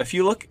 If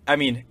you look, I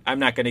mean, I'm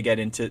not going to get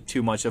into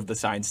too much of the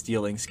sign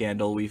stealing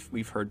scandal.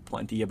 We've heard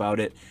plenty about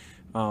it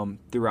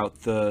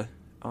throughout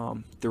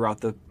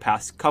the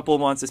past couple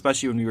months,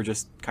 especially when we were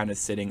just kind of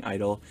sitting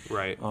idle,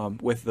 right?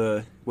 With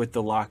the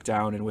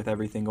lockdown and with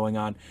everything going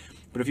on.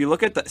 But if you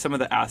look at some of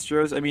the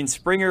Astros, I mean,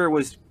 Springer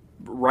was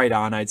right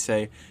on, I'd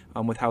say,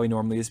 with how he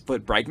normally is.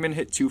 But Bregman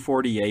hit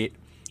 248,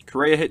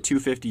 Correa hit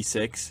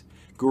 256,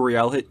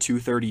 Gurriel hit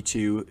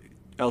 232,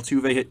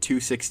 Altuve hit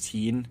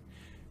 216,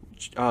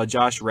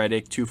 Josh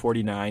Reddick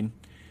 249.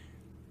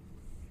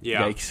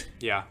 Yeah, Yikes.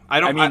 Yeah. I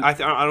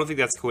don't think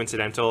that's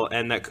coincidental,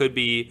 and that could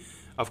be,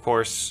 of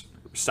course,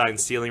 sign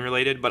stealing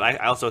related, but I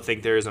also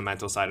think there is a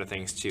mental side of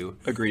things too.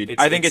 Agreed.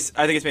 I think it's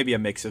maybe a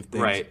mix of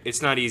things. Right.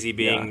 It's not easy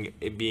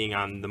being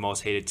on the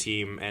most hated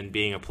team and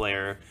being a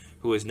player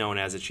who is known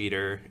as a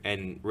cheater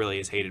and really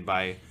is hated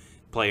by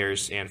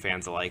players and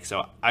fans alike.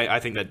 So I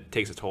think that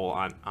takes a toll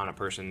on a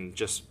person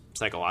just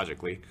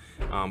psychologically.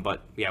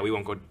 But yeah, we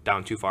won't go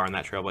down too far on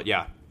that trail. But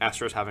yeah,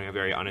 Astros having a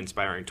very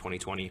uninspiring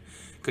 2020.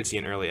 Could see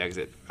an early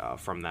exit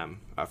for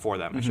them, I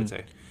should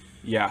say.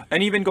 Yeah,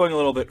 and even going a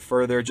little bit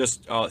further,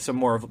 just some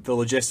more of the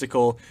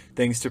logistical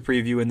things to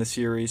preview in the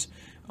series.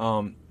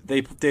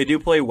 They do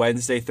play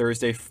Wednesday,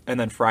 Thursday, and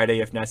then Friday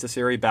if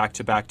necessary, back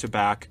to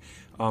back.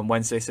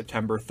 Wednesday,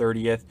 September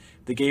 30th.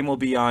 The game will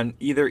be on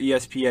either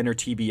ESPN or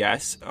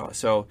TBS.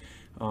 So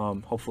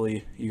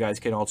hopefully you guys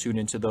can all tune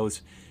into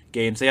those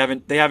games. They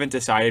haven't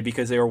decided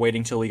because they were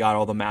waiting till we got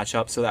all the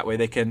matchups, so that way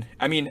they can.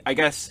 I mean, I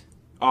guess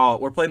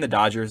we're playing the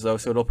Dodgers though,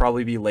 so it'll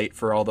probably be late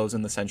for all those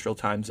in the Central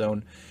Time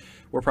Zone.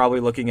 We're probably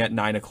looking at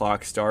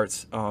 9:00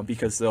 starts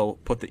because they'll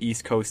put the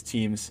East Coast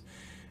teams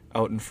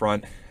out in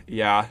front.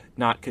 Yeah,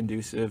 not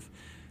conducive,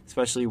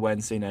 especially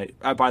Wednesday night.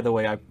 By the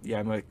way,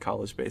 I'm a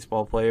college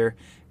baseball player.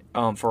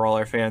 For all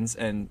our fans,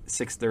 and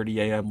 6:30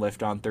 a.m.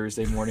 lift on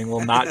Thursday morning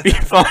will not be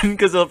fun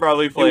because they'll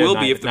probably play. It will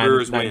be if the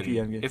Brewers win.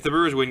 PM game. If the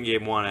Brewers win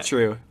Game 1,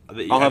 true.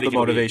 I'll have the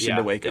motivation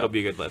to wake up. It'll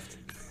be a good lift.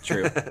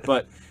 True,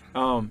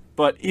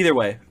 but either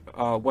way,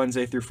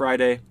 Wednesday through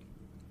Friday.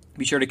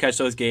 Be sure to catch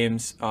those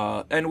games,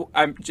 and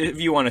if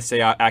you want to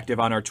stay active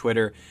on our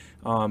Twitter,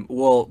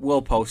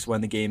 we'll post when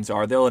the games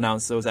are. They'll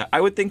announce those.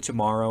 I would think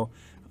tomorrow,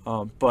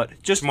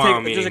 but just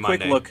tomorrow, just a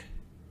quick Monday. Look.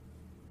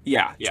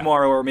 Yeah,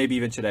 tomorrow or maybe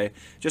even today.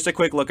 Just a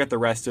quick look at the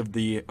rest of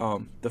the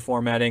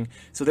formatting.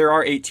 So there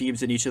are 8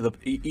 teams in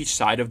each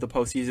side of the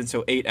postseason.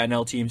 So 8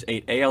 NL teams,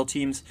 8 AL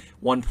teams.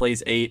 1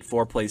 plays 8,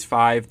 4 plays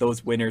 5.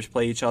 Those winners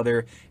play each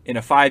other in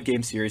a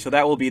 5-game series. So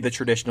that will be the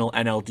traditional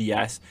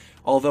NLDS.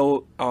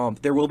 Although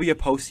there will be a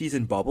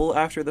postseason bubble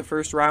after the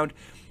first round.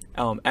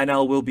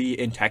 NL will be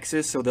in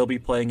Texas, so they'll be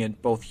playing in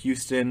both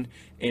Houston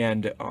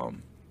and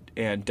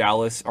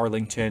Dallas,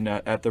 Arlington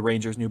at the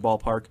Rangers' new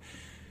ballpark.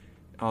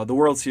 The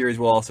World Series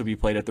will also be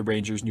played at the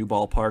Rangers' new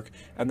ballpark.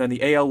 And then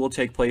the AL will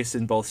take place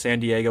in both San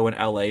Diego and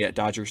LA at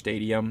Dodger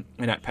Stadium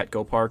and at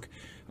Petco Park.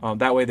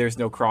 That way there's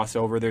no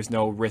crossover. There's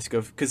no risk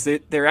of... Because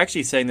they're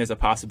actually saying there's a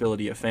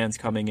possibility of fans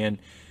coming in.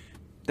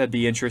 That'd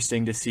be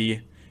interesting to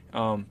see.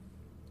 Of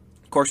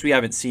course, we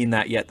haven't seen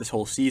that yet this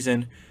whole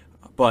season.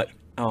 But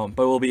it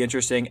will be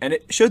interesting. And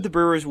should the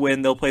Brewers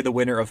win, they'll play the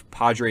winner of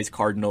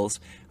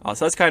Padres-Cardinals.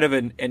 So that's kind of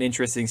an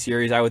interesting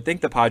series. I would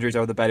think the Padres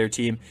are the better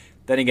team.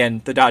 Then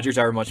again, the Dodgers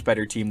are a much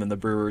better team than the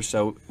Brewers,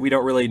 so we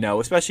don't really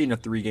know, especially in a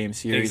 3-game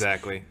series.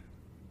 Exactly.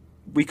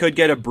 We could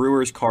get a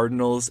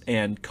Brewers-Cardinals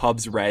and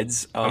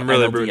Cubs-Reds. I'm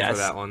really NLDS. rooting for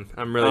that one.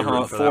 I'm really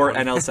rooting for that one. 4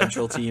 one. NL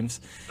Central teams.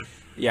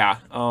 Yeah.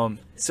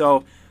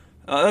 So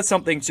that's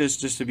something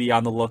just to be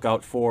on the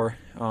lookout for.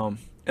 And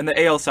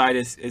the AL side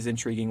is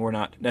intriguing. We're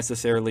not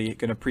necessarily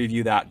going to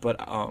preview that,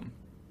 but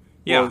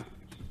yeah.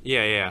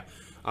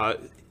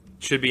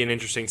 Should be an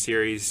interesting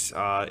series,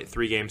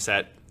 3-game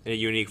set in a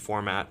unique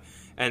format.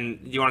 And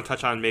you want to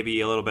touch on maybe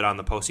a little bit on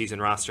the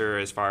postseason roster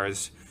as far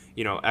as,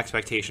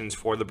 expectations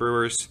for the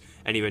Brewers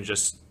and even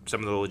just some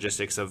of the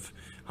logistics of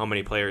how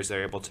many players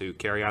they're able to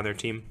carry on their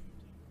team?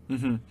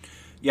 Mm-hmm.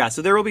 Yeah,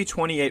 so there will be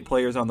 28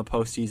 players on the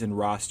postseason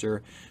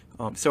roster.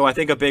 So I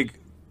think a big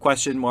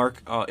question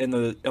mark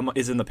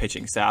is in the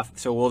pitching staff.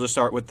 So we'll just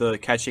start with the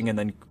catching and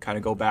then kind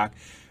of go back.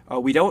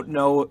 We don't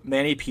know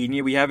Manny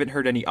Pena. We haven't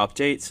heard any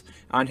updates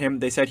on him.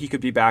 They said he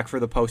could be back for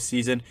the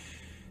postseason.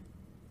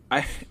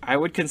 I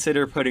would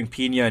consider putting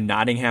Pena and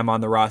Nottingham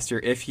on the roster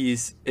if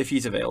he's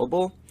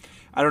available.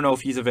 I don't know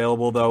if he's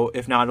available, though.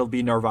 If not, it'll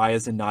be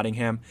Narvaez and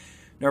Nottingham.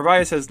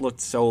 Narvaez has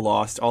looked so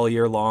lost all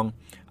year long.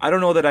 I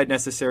don't know that I'd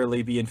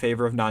necessarily be in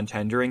favor of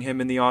non-tendering him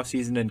in the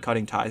offseason and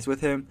cutting ties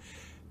with him.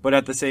 But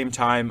at the same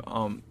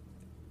time,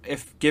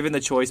 if given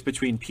the choice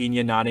between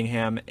Pena,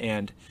 Nottingham,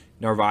 and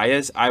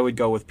Narvaez, I would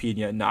go with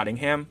Pena and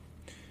Nottingham.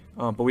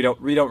 But we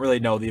don't really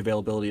know the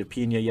availability of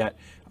Pena yet.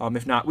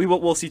 If not,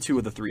 we'll see 2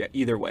 of the 3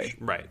 either way.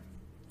 Right.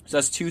 So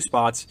that's 2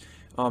 spots.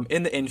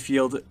 In the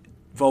infield,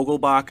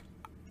 Vogelbach,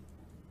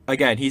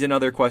 again, he's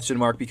another question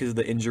mark because of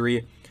the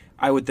injury.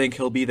 I would think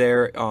he'll be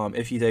there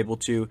if he's able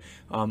to.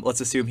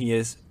 Let's assume he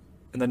is.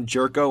 And then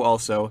Jerko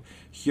also.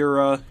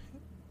 Hura,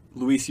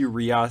 Luis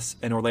Urias,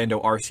 and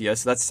Orlando Arcia.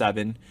 So that's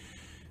 7.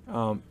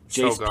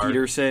 Jace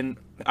Peterson,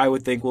 I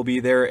would think, will be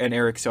there, and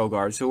Eric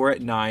Sogard. So we're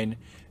at 9.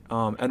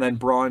 And then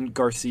Braun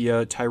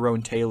Garcia,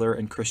 Tyrone Taylor,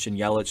 and Christian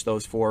Yelich.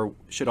 Those 4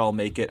 should all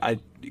make it.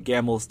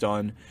 Gammel's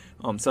done.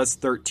 So that's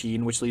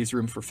 13, which leaves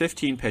room for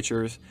 15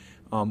 pitchers.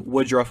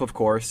 Woodruff, of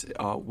course,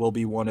 will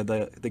be one of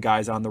the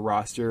guys on the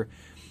roster.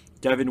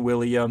 Devin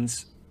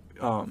Williams,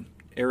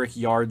 Eric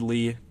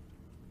Yardley,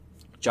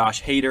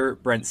 Josh Hader,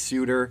 Brent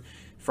Suter,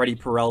 Freddie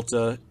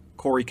Peralta,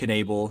 Corey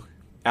Knebel,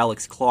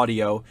 Alex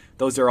Claudio.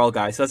 Those are all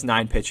guys. So that's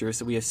 9 pitchers.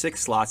 So we have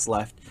 6 slots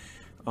left.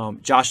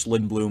 Josh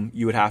Lindblom,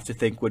 you would have to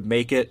think would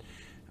make it.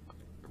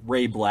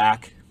 Ray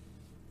Black,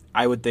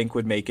 I would think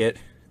would make it.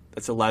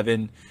 That's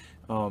 11.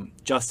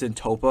 Justin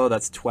Topa,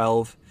 that's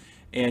 12.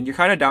 And you're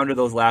kind of down to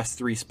those last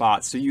 3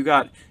 spots. So you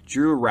got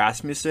Drew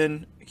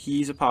Rasmussen.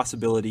 He's a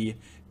possibility.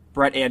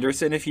 Brett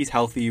Anderson, if he's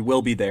healthy,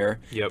 will be there.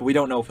 Yep. But we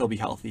don't know if he'll be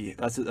healthy.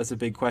 That's a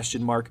big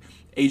question mark.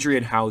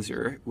 Adrian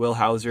Hauser. Will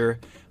Hauser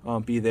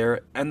be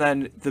there? And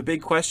then the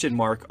big question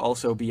mark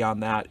also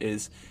beyond that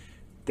is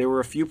there were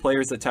a few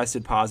players that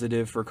tested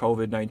positive for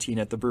COVID-19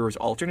 at the Brewers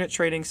alternate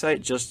training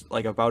site just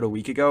like about a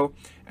week ago,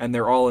 and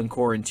they're all in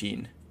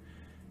quarantine.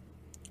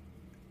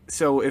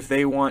 So if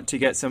they want to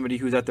get somebody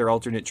who's at their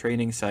alternate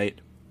training site,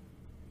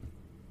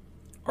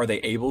 are they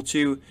able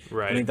to?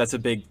 Right. I think that's a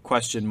big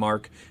question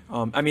mark.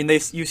 I mean,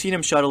 you've seen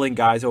him shuttling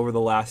guys over the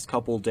last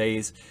couple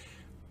days,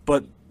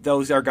 but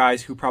those are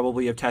guys who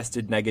probably have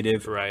tested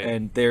negative, right,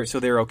 and they're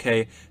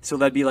okay. So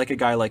that'd be like a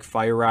guy like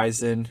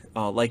Feyereisen,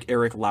 like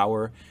Eric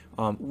Lauer.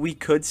 We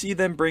could see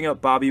them bring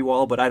up Bobby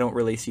Wall, but I don't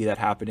really see that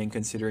happening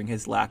considering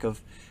his lack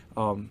of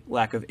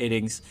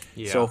innings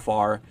so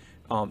far.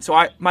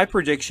 So my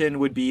prediction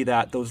would be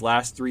that those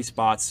last 3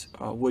 spots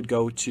would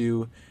go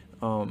to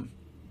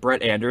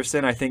Brett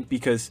Anderson, I think,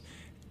 because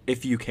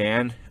if you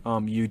can,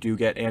 you do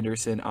get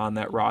Anderson on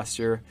that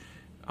roster.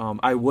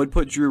 I would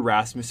put Drew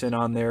Rasmussen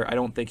on there. I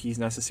don't think he's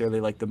necessarily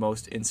like the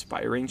most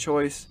inspiring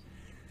choice.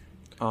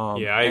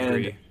 I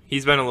agree.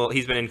 He's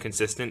been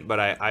inconsistent, but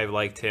I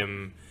liked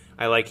him.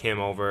 I like him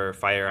over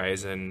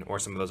Feyereisen or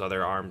some of those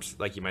other arms,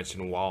 like you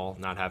mentioned, Wall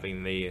not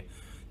having the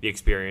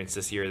experience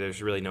this year.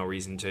 There's really no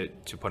reason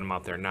to put him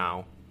out there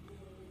now.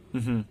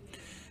 Mm-hmm.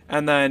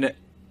 And then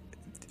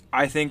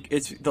I think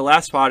the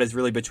last spot is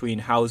really between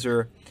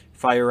Hauser,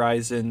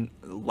 Feyereisen,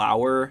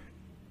 Lauer.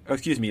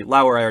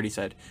 Lauer I already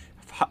said.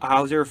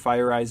 Hauser,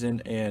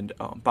 Feyereisen, and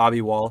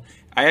Bobby Wall.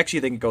 I actually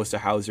think it goes to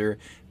Hauser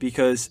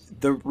because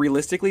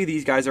realistically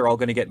these guys are all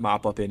going to get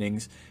mop-up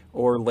innings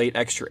or late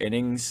extra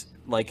innings.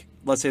 Like,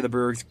 let's say the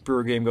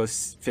Brewer game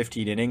goes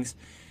 15 innings.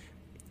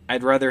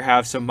 I'd rather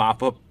have some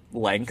mop-up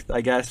length,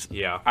 I guess.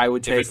 Yeah, I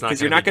would take,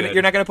 because you're not going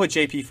to put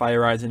JP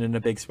Feyereisen in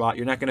a big spot.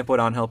 You're not going to put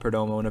Angel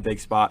Perdomo in a big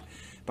spot.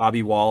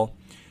 Bobby Wall.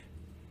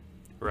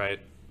 Right.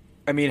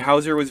 I mean,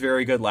 Hauser was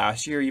very good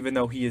last year, even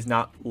though he has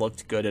not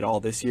looked good at all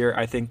this year.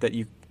 I think that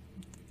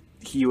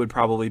he would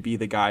probably be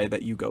the guy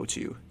that you go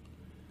to.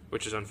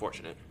 Which is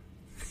unfortunate.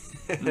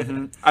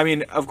 Mm-hmm. I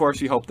mean, of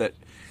course, we hope that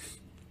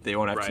they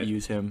won't have to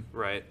use him.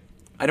 Right.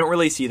 I don't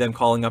really see them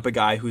calling up a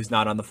guy who's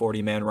not on the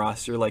 40-man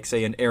roster, like,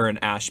 say, an Aaron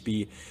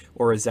Ashby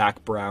or a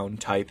Zach Brown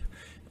type.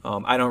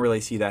 I don't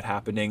really see that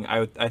happening.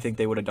 I think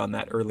they would have done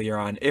that earlier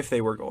on if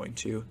they were going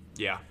to.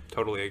 Yeah,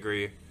 totally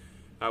agree.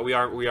 We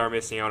are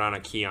missing out on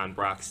a Keon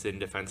Broxton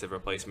defensive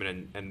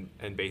replacement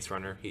and base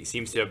runner. He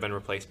seems to have been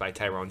replaced by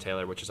Tyrone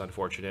Taylor, which is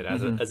unfortunate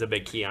as a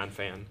big Keon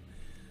fan.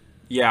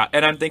 Yeah,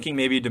 and I'm thinking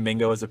maybe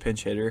Domingo as a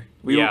pinch hitter.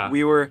 We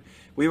were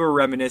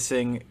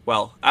reminiscing.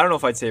 Well, I don't know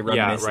if I'd say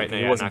reminiscing. Yeah,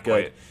 right. It wasn't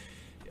good.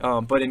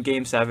 But in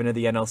Game 7 of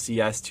the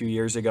NLCS 2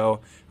 years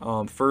ago,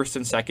 first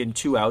and second,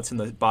 2 outs in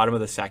the bottom of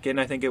the second,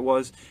 I think it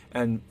was,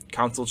 and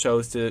Council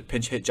chose to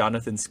pinch hit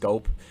Jonathan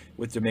Scope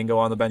with Domingo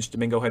on the bench.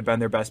 Domingo had been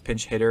their best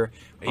pinch hitter.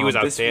 He was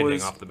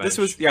outstanding off the bench.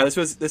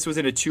 This was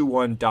in a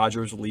 2-1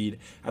 Dodgers lead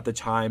at the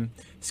time.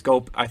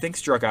 Scope, I think,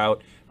 struck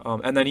out,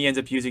 and then he ends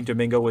up using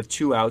Domingo with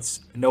 2 outs,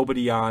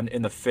 nobody on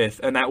in the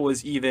 5th, and that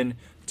was even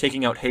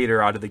taking out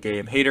Hader out of the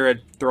game. Hader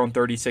had thrown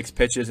 36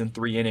 pitches in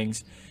 3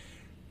 innings.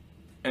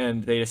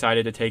 And they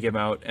decided to take him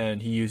out, and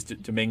he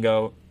used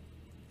Domingo.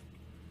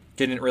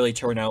 didn't really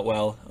turn out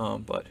well.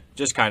 But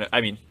just kind of,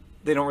 I mean,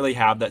 they don't really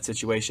have that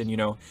situation.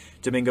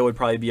 Domingo would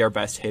probably be our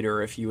best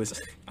hitter if he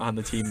was on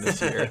the team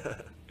this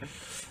year.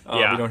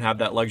 Yeah. We don't have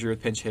that luxury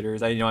with pinch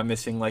hitters. I'm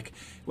missing like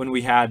when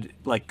we had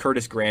like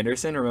Curtis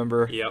Granderson.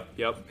 Remember?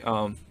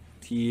 Yep.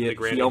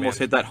 He almost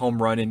hit that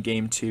home run in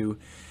Game 2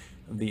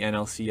 of the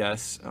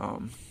NLCS.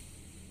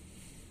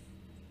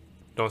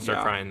 Don't start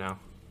crying now.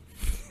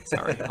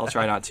 Sorry, I'll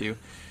try not to.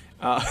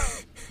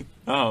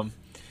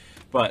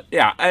 But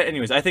yeah.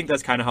 Anyways, I think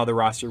that's kind of how the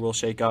roster will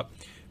shake up.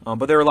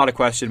 But there are a lot of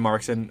question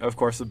marks, and of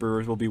course the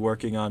Brewers will be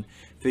working on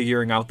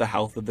figuring out the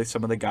health of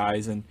some of the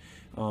guys and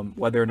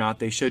whether or not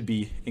they should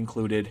be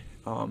included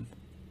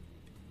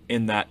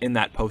in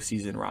that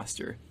postseason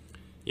roster.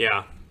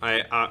 Yeah,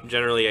 I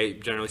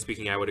generally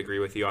speaking, I would agree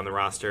with you on the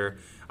roster.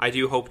 I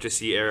do hope to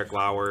see Eric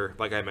Lauer,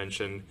 like I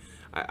mentioned.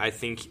 I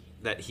think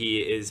that he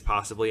is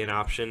possibly an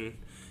option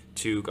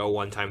to go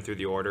one time through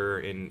the order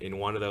in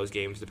one of those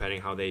games,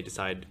 depending how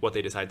what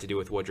they decide to do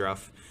with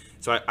Woodruff.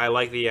 So I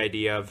like the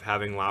idea of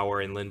having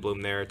Lauer and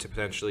Lindblom there to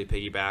potentially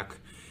piggyback.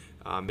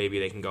 Maybe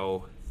they can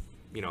go,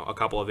 a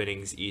couple of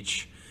innings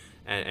each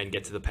and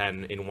get to the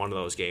pen in one of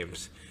those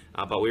games.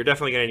 But we're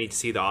definitely going to need to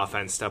see the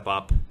offense step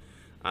up.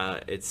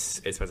 It's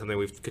been something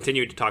we've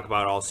continued to talk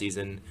about all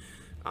season.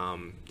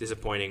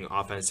 Disappointing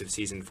offensive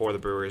season for the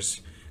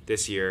Brewers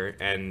this year,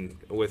 and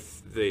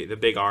with the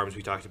big arms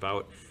we talked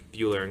about,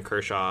 Buehler and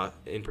Kershaw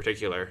in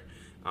particular,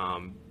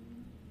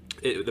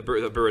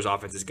 the Brewers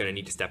offense is going to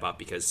need to step up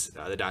because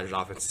the Dodgers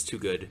offense is too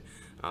good.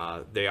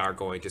 They are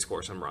going to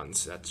score some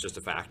runs. That's just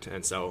a fact.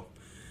 And so,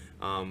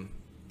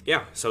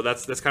 so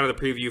that's kind of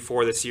the preview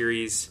for the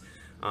series.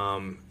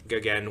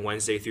 Again,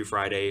 Wednesday through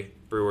Friday,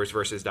 Brewers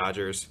versus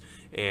Dodgers.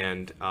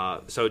 And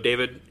so,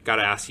 David, got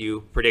to ask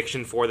you,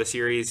 prediction for the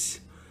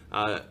series.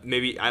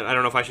 Maybe, I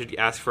don't know if I should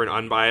ask for an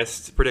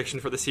unbiased prediction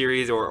for the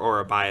series or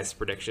a biased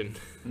prediction.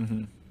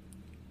 Mm-hmm.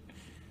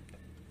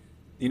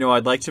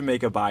 I'd like to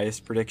make a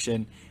biased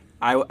prediction.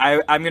 I'm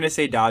going to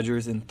say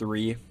Dodgers in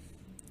 3.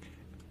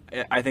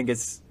 I think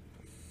it's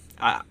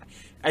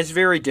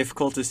very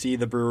difficult to see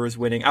the Brewers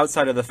winning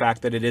outside of the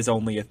fact that it is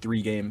only a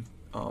 3-game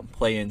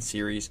play-in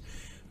series.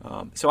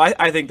 So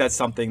I think that's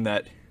something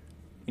that,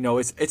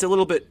 it's a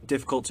little bit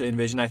difficult to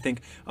envision. I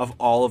think of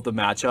all of the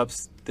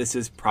matchups, this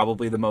is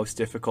probably the most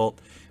difficult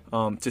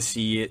to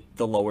see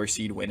the lower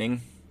seed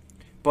winning.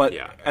 But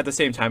at the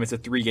same time, it's a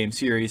 3-game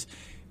series.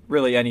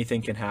 Really,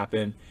 anything can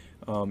happen.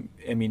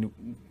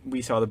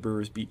 We saw the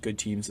Brewers beat good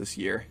teams this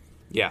year.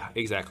 Yeah,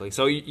 exactly.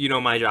 So,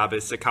 my job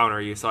is to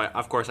counter you. So,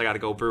 of course, I got to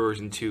go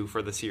Brewers in 2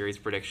 for the series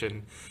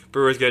prediction.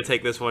 Brewers going to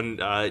take this one,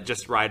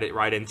 just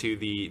ride into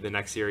the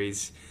next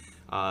series,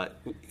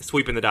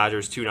 sweeping the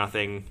Dodgers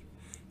 2-0,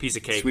 piece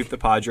of cake. Sweep the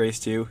Padres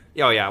too.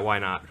 Oh yeah, why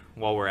not?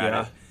 While we're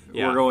at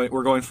it,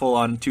 we're going full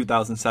on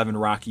 2007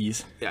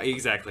 Rockies. Yeah,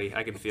 exactly.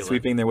 I can feel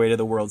sweeping their way to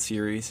the World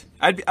Series.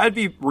 I'd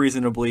be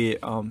reasonably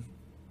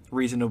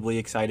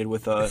excited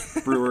with a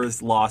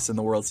Brewers loss in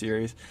the World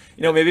Series.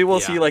 Maybe we'll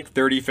see like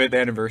 35th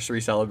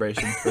anniversary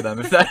celebrations for them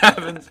if that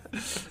happens.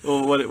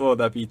 Well, what would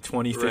that be?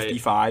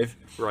 2055,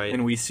 right?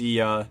 And we see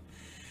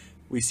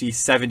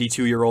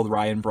 72-year-old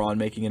Ryan Braun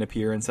making an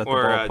appearance at the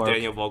ballpark. Or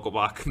Daniel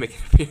Vogelbach making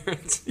an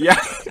appearance.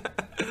 Yeah.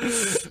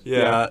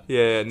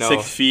 No.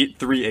 6 feet,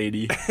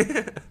 380.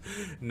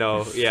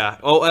 No, yeah.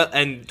 Oh,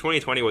 and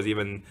 2020 was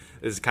even,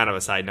 this is kind of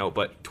a side note,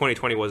 but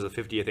 2020 was the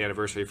 50th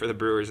anniversary for the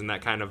Brewers, and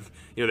that kind of,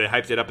 they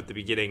hyped it up at the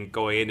beginning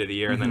going into the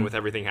year, and then with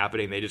everything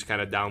happening, they just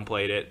kind of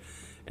downplayed it.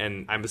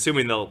 And I'm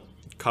assuming they'll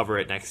cover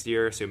it next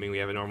year, assuming we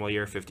have a normal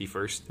year,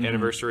 51st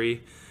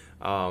anniversary.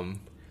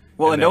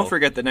 Well, and don't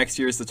forget that next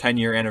year is the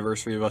 10-year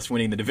anniversary of us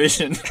winning the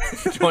division,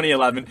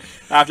 2011.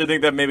 I have to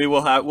think that maybe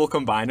we'll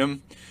combine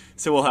them.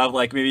 So we'll have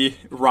like maybe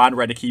Ron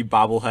Reddicky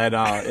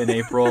bobblehead in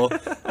April,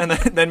 and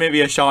then maybe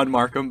a Sean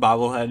Markham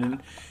bobblehead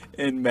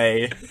in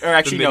May. Or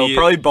actually, no,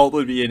 probably both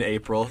would be in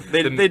April.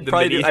 They'd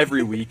probably do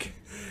every week.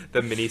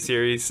 The mini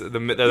series, the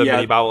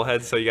mini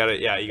bobbleheads. So you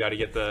gotta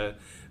get the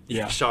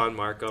Sean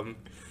Markham.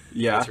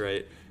 Yeah, that's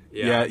right.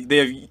 Yeah, they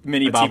have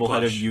mini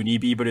bobblehead of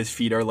Unibi, but his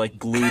feet are like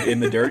glued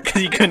in the dirt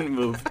because he couldn't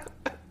move.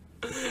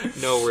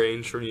 No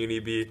range from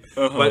Unibi.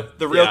 But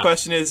the real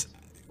question is,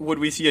 would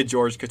we see a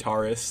George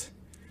Kataris?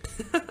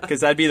 Because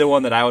that'd be the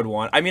one that I would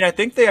want. I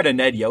think they had a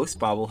Ned Yost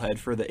bobblehead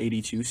for the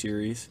 82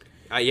 series.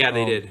 They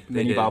did.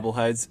 Mini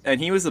bobbleheads. And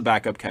he was the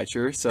backup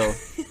catcher, so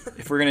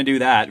if we're going to do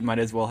that, might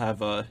as well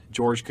have a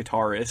George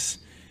Kataris.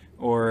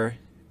 Or...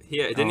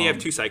 Yeah, didn't he have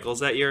 2 cycles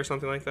that year or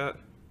something like that?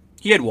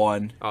 He had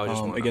one. Oh,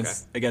 just one.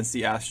 Against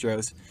the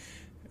Astros.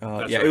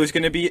 Right. It was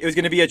going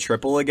to be a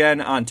triple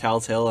again on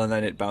Telltale, and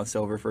then it bounced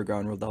over for a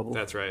ground rule double.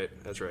 That's right.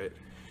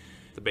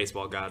 The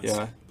baseball gods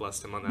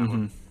blessed him on that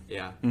one.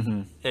 Yeah.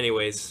 Mm-hmm.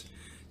 Anyways,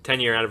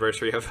 10-year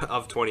anniversary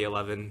of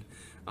 2011.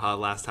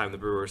 Last time the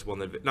Brewers won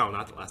the... No,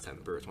 not the last time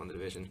the Brewers won the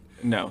division.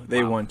 No,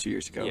 they won 2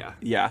 years ago.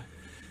 Yeah.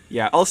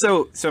 Yeah,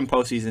 also some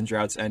postseason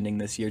droughts ending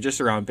this year, just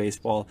around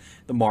baseball.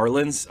 The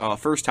Marlins,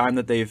 first time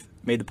that they've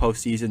made the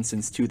postseason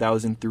since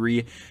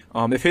 2003.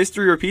 If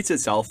history repeats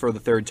itself for the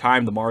third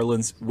time, the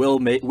Marlins will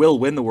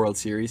win the World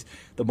Series.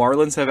 The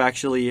Marlins have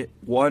actually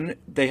won.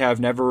 They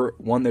have never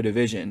won their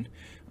division.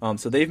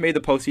 So they've made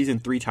the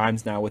postseason 3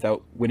 times now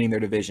without winning their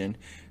division.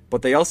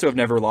 But they also have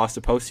never lost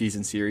a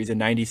postseason series. In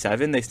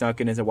 '97, they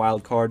snuck in as a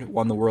wild card,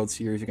 won the World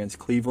Series against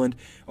Cleveland.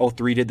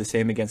 2003 did the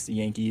same against the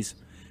Yankees.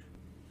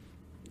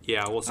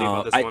 Yeah, we'll see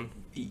about this one.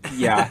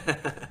 Yeah,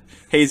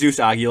 Jesus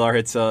Aguilar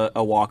hits a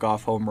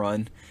walk-off home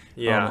run.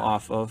 Yeah,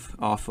 off of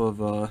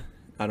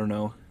I don't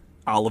know,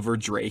 Oliver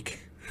Drake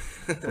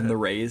from the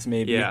Rays,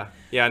 maybe.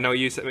 Yeah. No,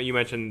 you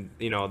mentioned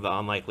the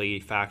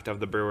unlikely fact of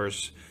the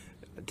Brewers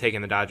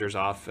taking the Dodgers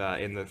off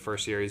in the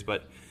first series,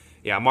 but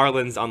yeah,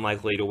 Marlins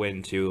unlikely to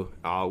win too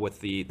with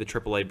the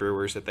AAA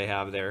Brewers that they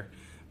have there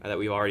that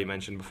we've already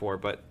mentioned before,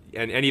 but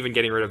and even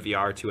getting rid of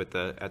VR too at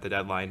the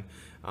deadline.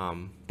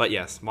 But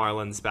yes,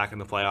 Marlins back in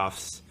the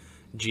playoffs.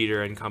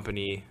 Jeter and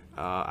company,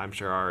 I'm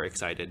sure, are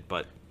excited.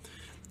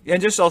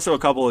 And just also a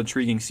couple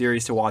intriguing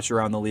series to watch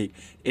around the league.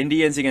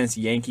 Indians against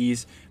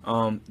Yankees.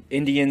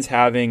 Indians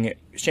having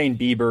Shane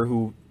Bieber,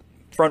 who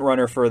front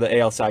runner for the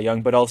AL Cy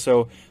Young, but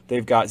also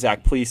they've got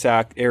Zach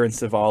Plesac, Aaron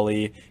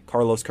Savali,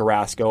 Carlos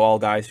Carrasco, all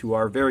guys who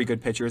are very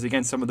good pitchers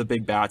against some of the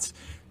big bats.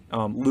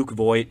 Luke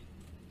Voigt,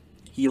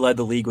 he led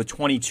the league with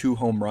 22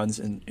 home runs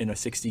in a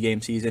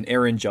 60-game season.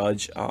 Aaron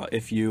Judge,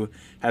 if you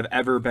have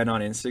ever been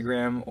on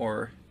Instagram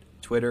or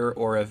Twitter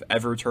or have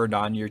ever turned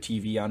on your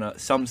TV on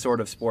some sort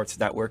of sports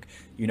network,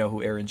 you know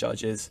who Aaron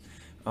Judge is,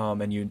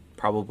 and you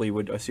probably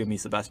would assume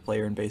he's the best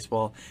player in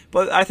baseball.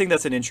 But I think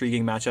that's an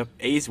intriguing matchup.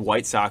 A's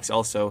White Sox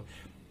also,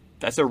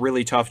 that's a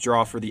really tough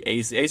draw for the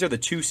A's. The A's are the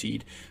 2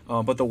 seed,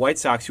 but the White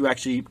Sox, who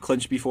actually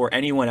clinched before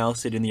anyone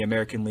else did in the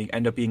American League,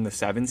 end up being the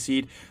 7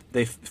 seed.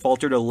 They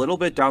faltered a little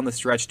bit down the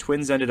stretch.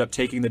 Twins ended up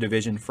taking the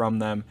division from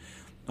them.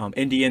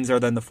 Indians are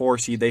then the 4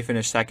 seed. They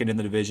finished second in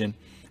the division,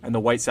 and the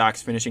White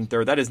Sox finishing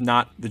third. That is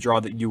not the draw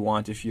that you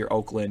want if you're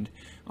Oakland.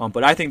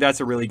 But I think that's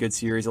a really good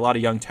series. A lot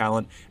of young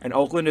talent, and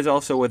Oakland is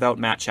also without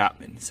Matt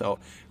Chapman, so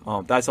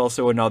that's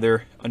also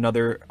another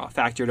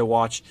factor to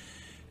watch.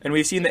 And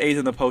we've seen the A's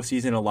in the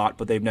postseason a lot,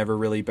 but they've never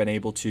really been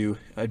able to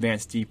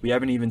advance deep. We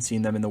haven't even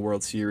seen them in the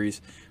World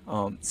Series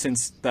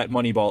since that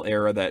Moneyball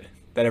era that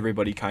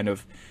everybody kind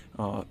of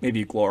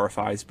maybe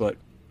glorifies, but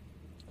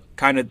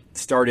kind of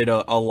started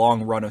a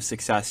long run of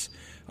success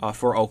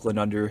for Oakland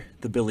under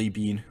the Billy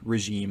Beane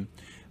regime.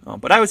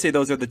 But I would say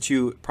those are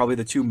probably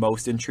the two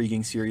most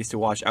intriguing series to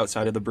watch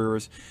outside of the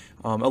Brewers,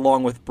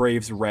 along with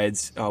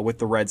Braves-Reds, with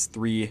the Reds'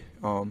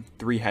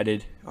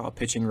 three-headed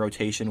pitching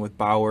rotation with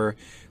Bauer,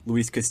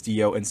 Luis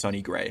Castillo, and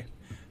Sonny Gray.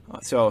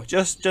 So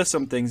just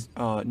some things,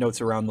 notes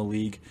around the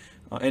league.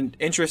 And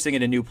interesting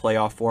in a new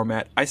playoff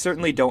format. I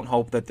certainly don't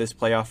hope that this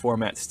playoff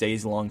format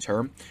stays long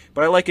term,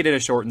 but I like it in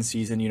a shortened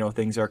season.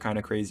 Things are kind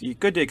of crazy.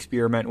 Good to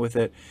experiment with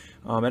it.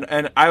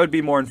 And I would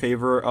be more in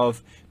favor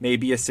of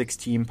maybe a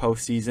 6-team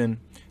postseason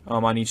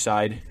on each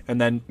side, and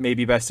then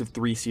maybe best of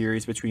 3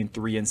 series between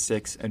 3 and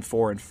 6 and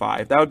 4 and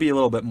 5. That would be a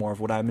little bit more of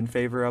what I'm in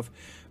favor of.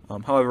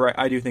 However,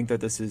 I do think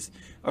that this is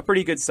a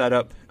pretty good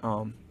setup,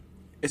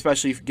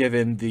 especially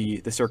given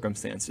the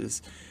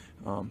circumstances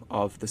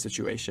of the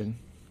situation.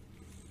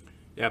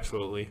 Yeah,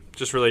 absolutely.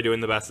 Just really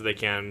doing the best that they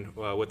can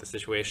with the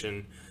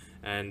situation.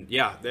 And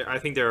yeah, I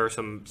think there are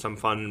some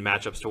fun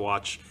matchups to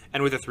watch.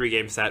 And with a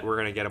 3-game set, we're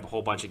going to get a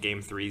whole bunch of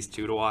game 3s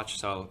too to watch.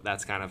 So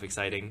that's kind of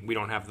exciting. We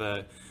don't have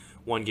the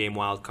 1-game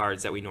wild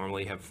cards that we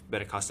normally have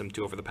been accustomed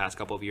to over the past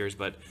couple of years,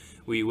 but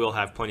we will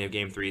have plenty of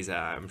game 3s,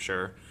 I'm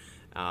sure.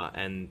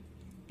 And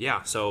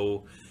yeah,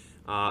 so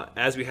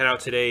as we head out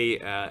today,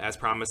 as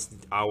promised,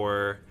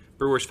 our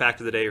Brewers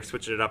fact of the day, we're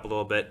switching it up a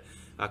little bit.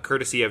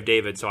 Courtesy of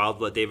David, so I'll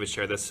let David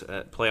share this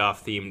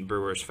playoff-themed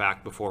Brewers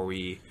fact before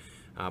we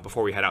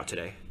head out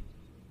today.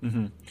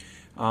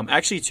 Mm-hmm.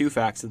 Actually, 2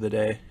 facts of the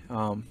day.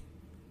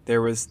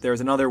 There was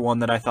another one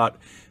that I thought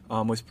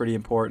was pretty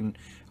important.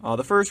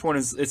 The first one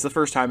is it's the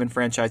first time in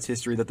franchise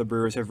history that the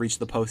Brewers have reached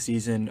the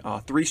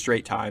postseason 3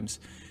 straight times.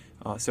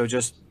 So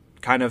just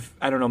kind of,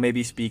 I don't know,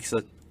 maybe speaks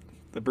that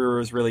the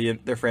Brewers really,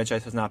 their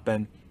franchise has not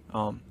been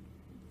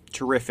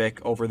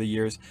terrific over the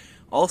years.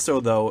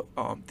 Also, though,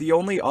 the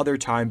only other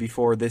time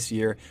before this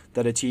year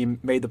that a team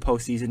made the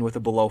postseason with a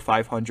below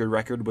 500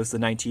 record was the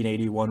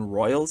 1981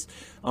 Royals,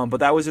 but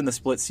that was in the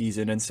split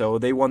season, and so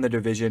they won the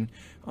division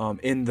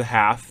in the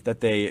half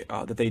that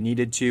they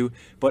needed to.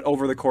 But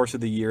over the course of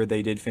the year,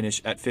 they did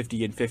finish at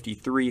 50 and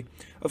 53.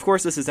 Of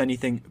course, this is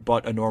anything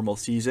but a normal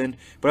season,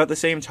 but at the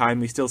same time,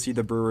 we still see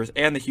the Brewers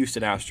and the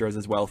Houston Astros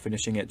as well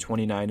finishing at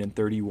 29 and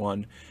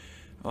 31.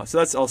 So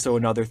that's also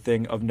another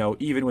thing of note,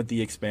 even with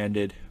the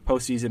expanded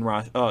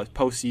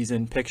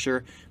postseason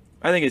picture.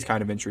 I think it's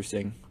kind of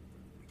interesting.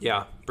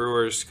 Yeah,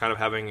 Brewers kind of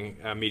having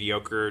a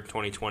mediocre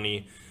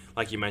 2020,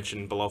 like you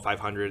mentioned, below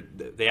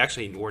 500. They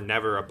actually were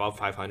never above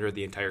 500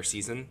 the entire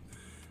season,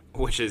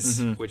 which is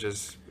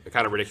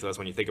kind of ridiculous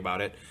when you think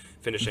about it.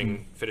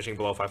 Finishing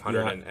below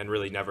 500 and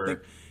really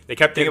never. They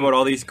kept think about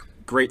all these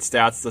great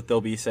stats that they'll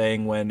be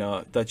saying when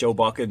that Joe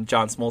Buck and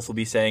John Smoltz will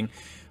be saying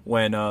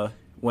when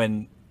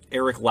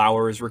Eric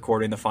Lauer is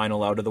recording the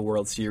final out of the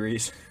World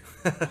Series.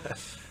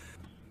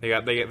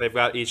 They've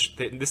got each.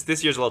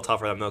 This year's a little tough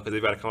for them though because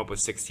they've got to come up with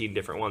 16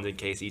 different ones in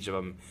case each of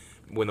them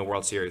win the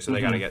World Series. So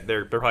they got to get.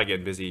 They're probably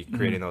getting busy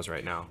creating those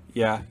right now.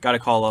 Yeah, got to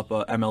call up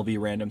MLB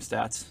random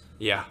stats.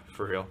 Yeah,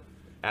 for real.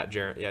 At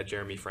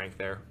Jeremy Frank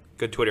there.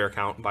 Good Twitter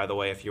account, by the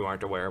way, if you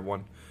aren't aware of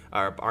one,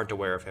 or aren't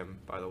aware of him,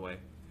 by the way.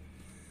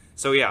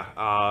 So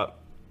yeah,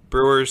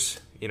 Brewers.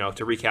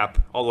 To recap,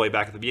 all the way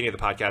back at the beginning of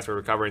the podcast, we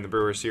were covering the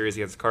Brewers series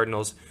against the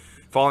Cardinals,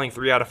 falling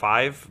 3 out of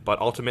 5, but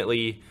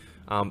ultimately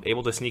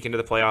able to sneak into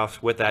the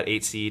playoffs with that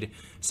 8 seed,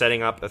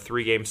 setting up a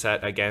 3-game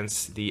set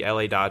against the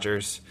LA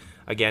Dodgers.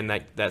 Again,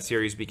 that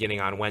series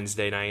beginning on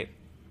Wednesday night.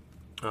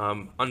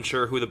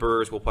 Unsure who the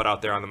Brewers will put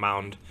out there on the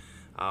mound.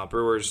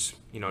 Brewers,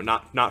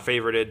 not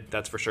favorited,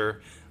 that's for sure,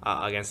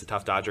 against the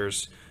tough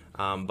Dodgers.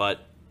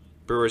 But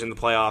Brewers in the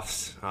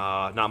playoffs,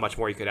 not much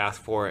more you could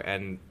ask for,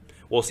 and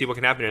we'll see what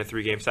can happen in a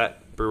 3-game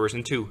set. Brewers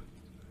in 2.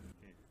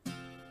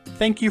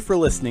 Thank you for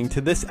listening to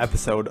this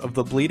episode of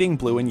the Bleeding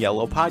Blue and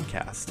Yellow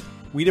podcast.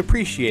 We'd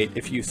appreciate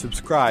if you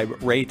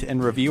subscribe, rate,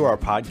 and review our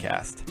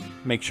podcast.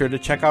 Make sure to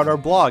check out our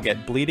blog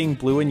at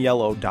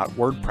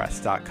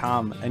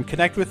bleedingblueandyellow.wordpress.com and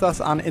connect with us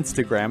on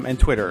Instagram and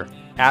Twitter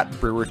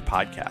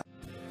 @BrewersPodcast.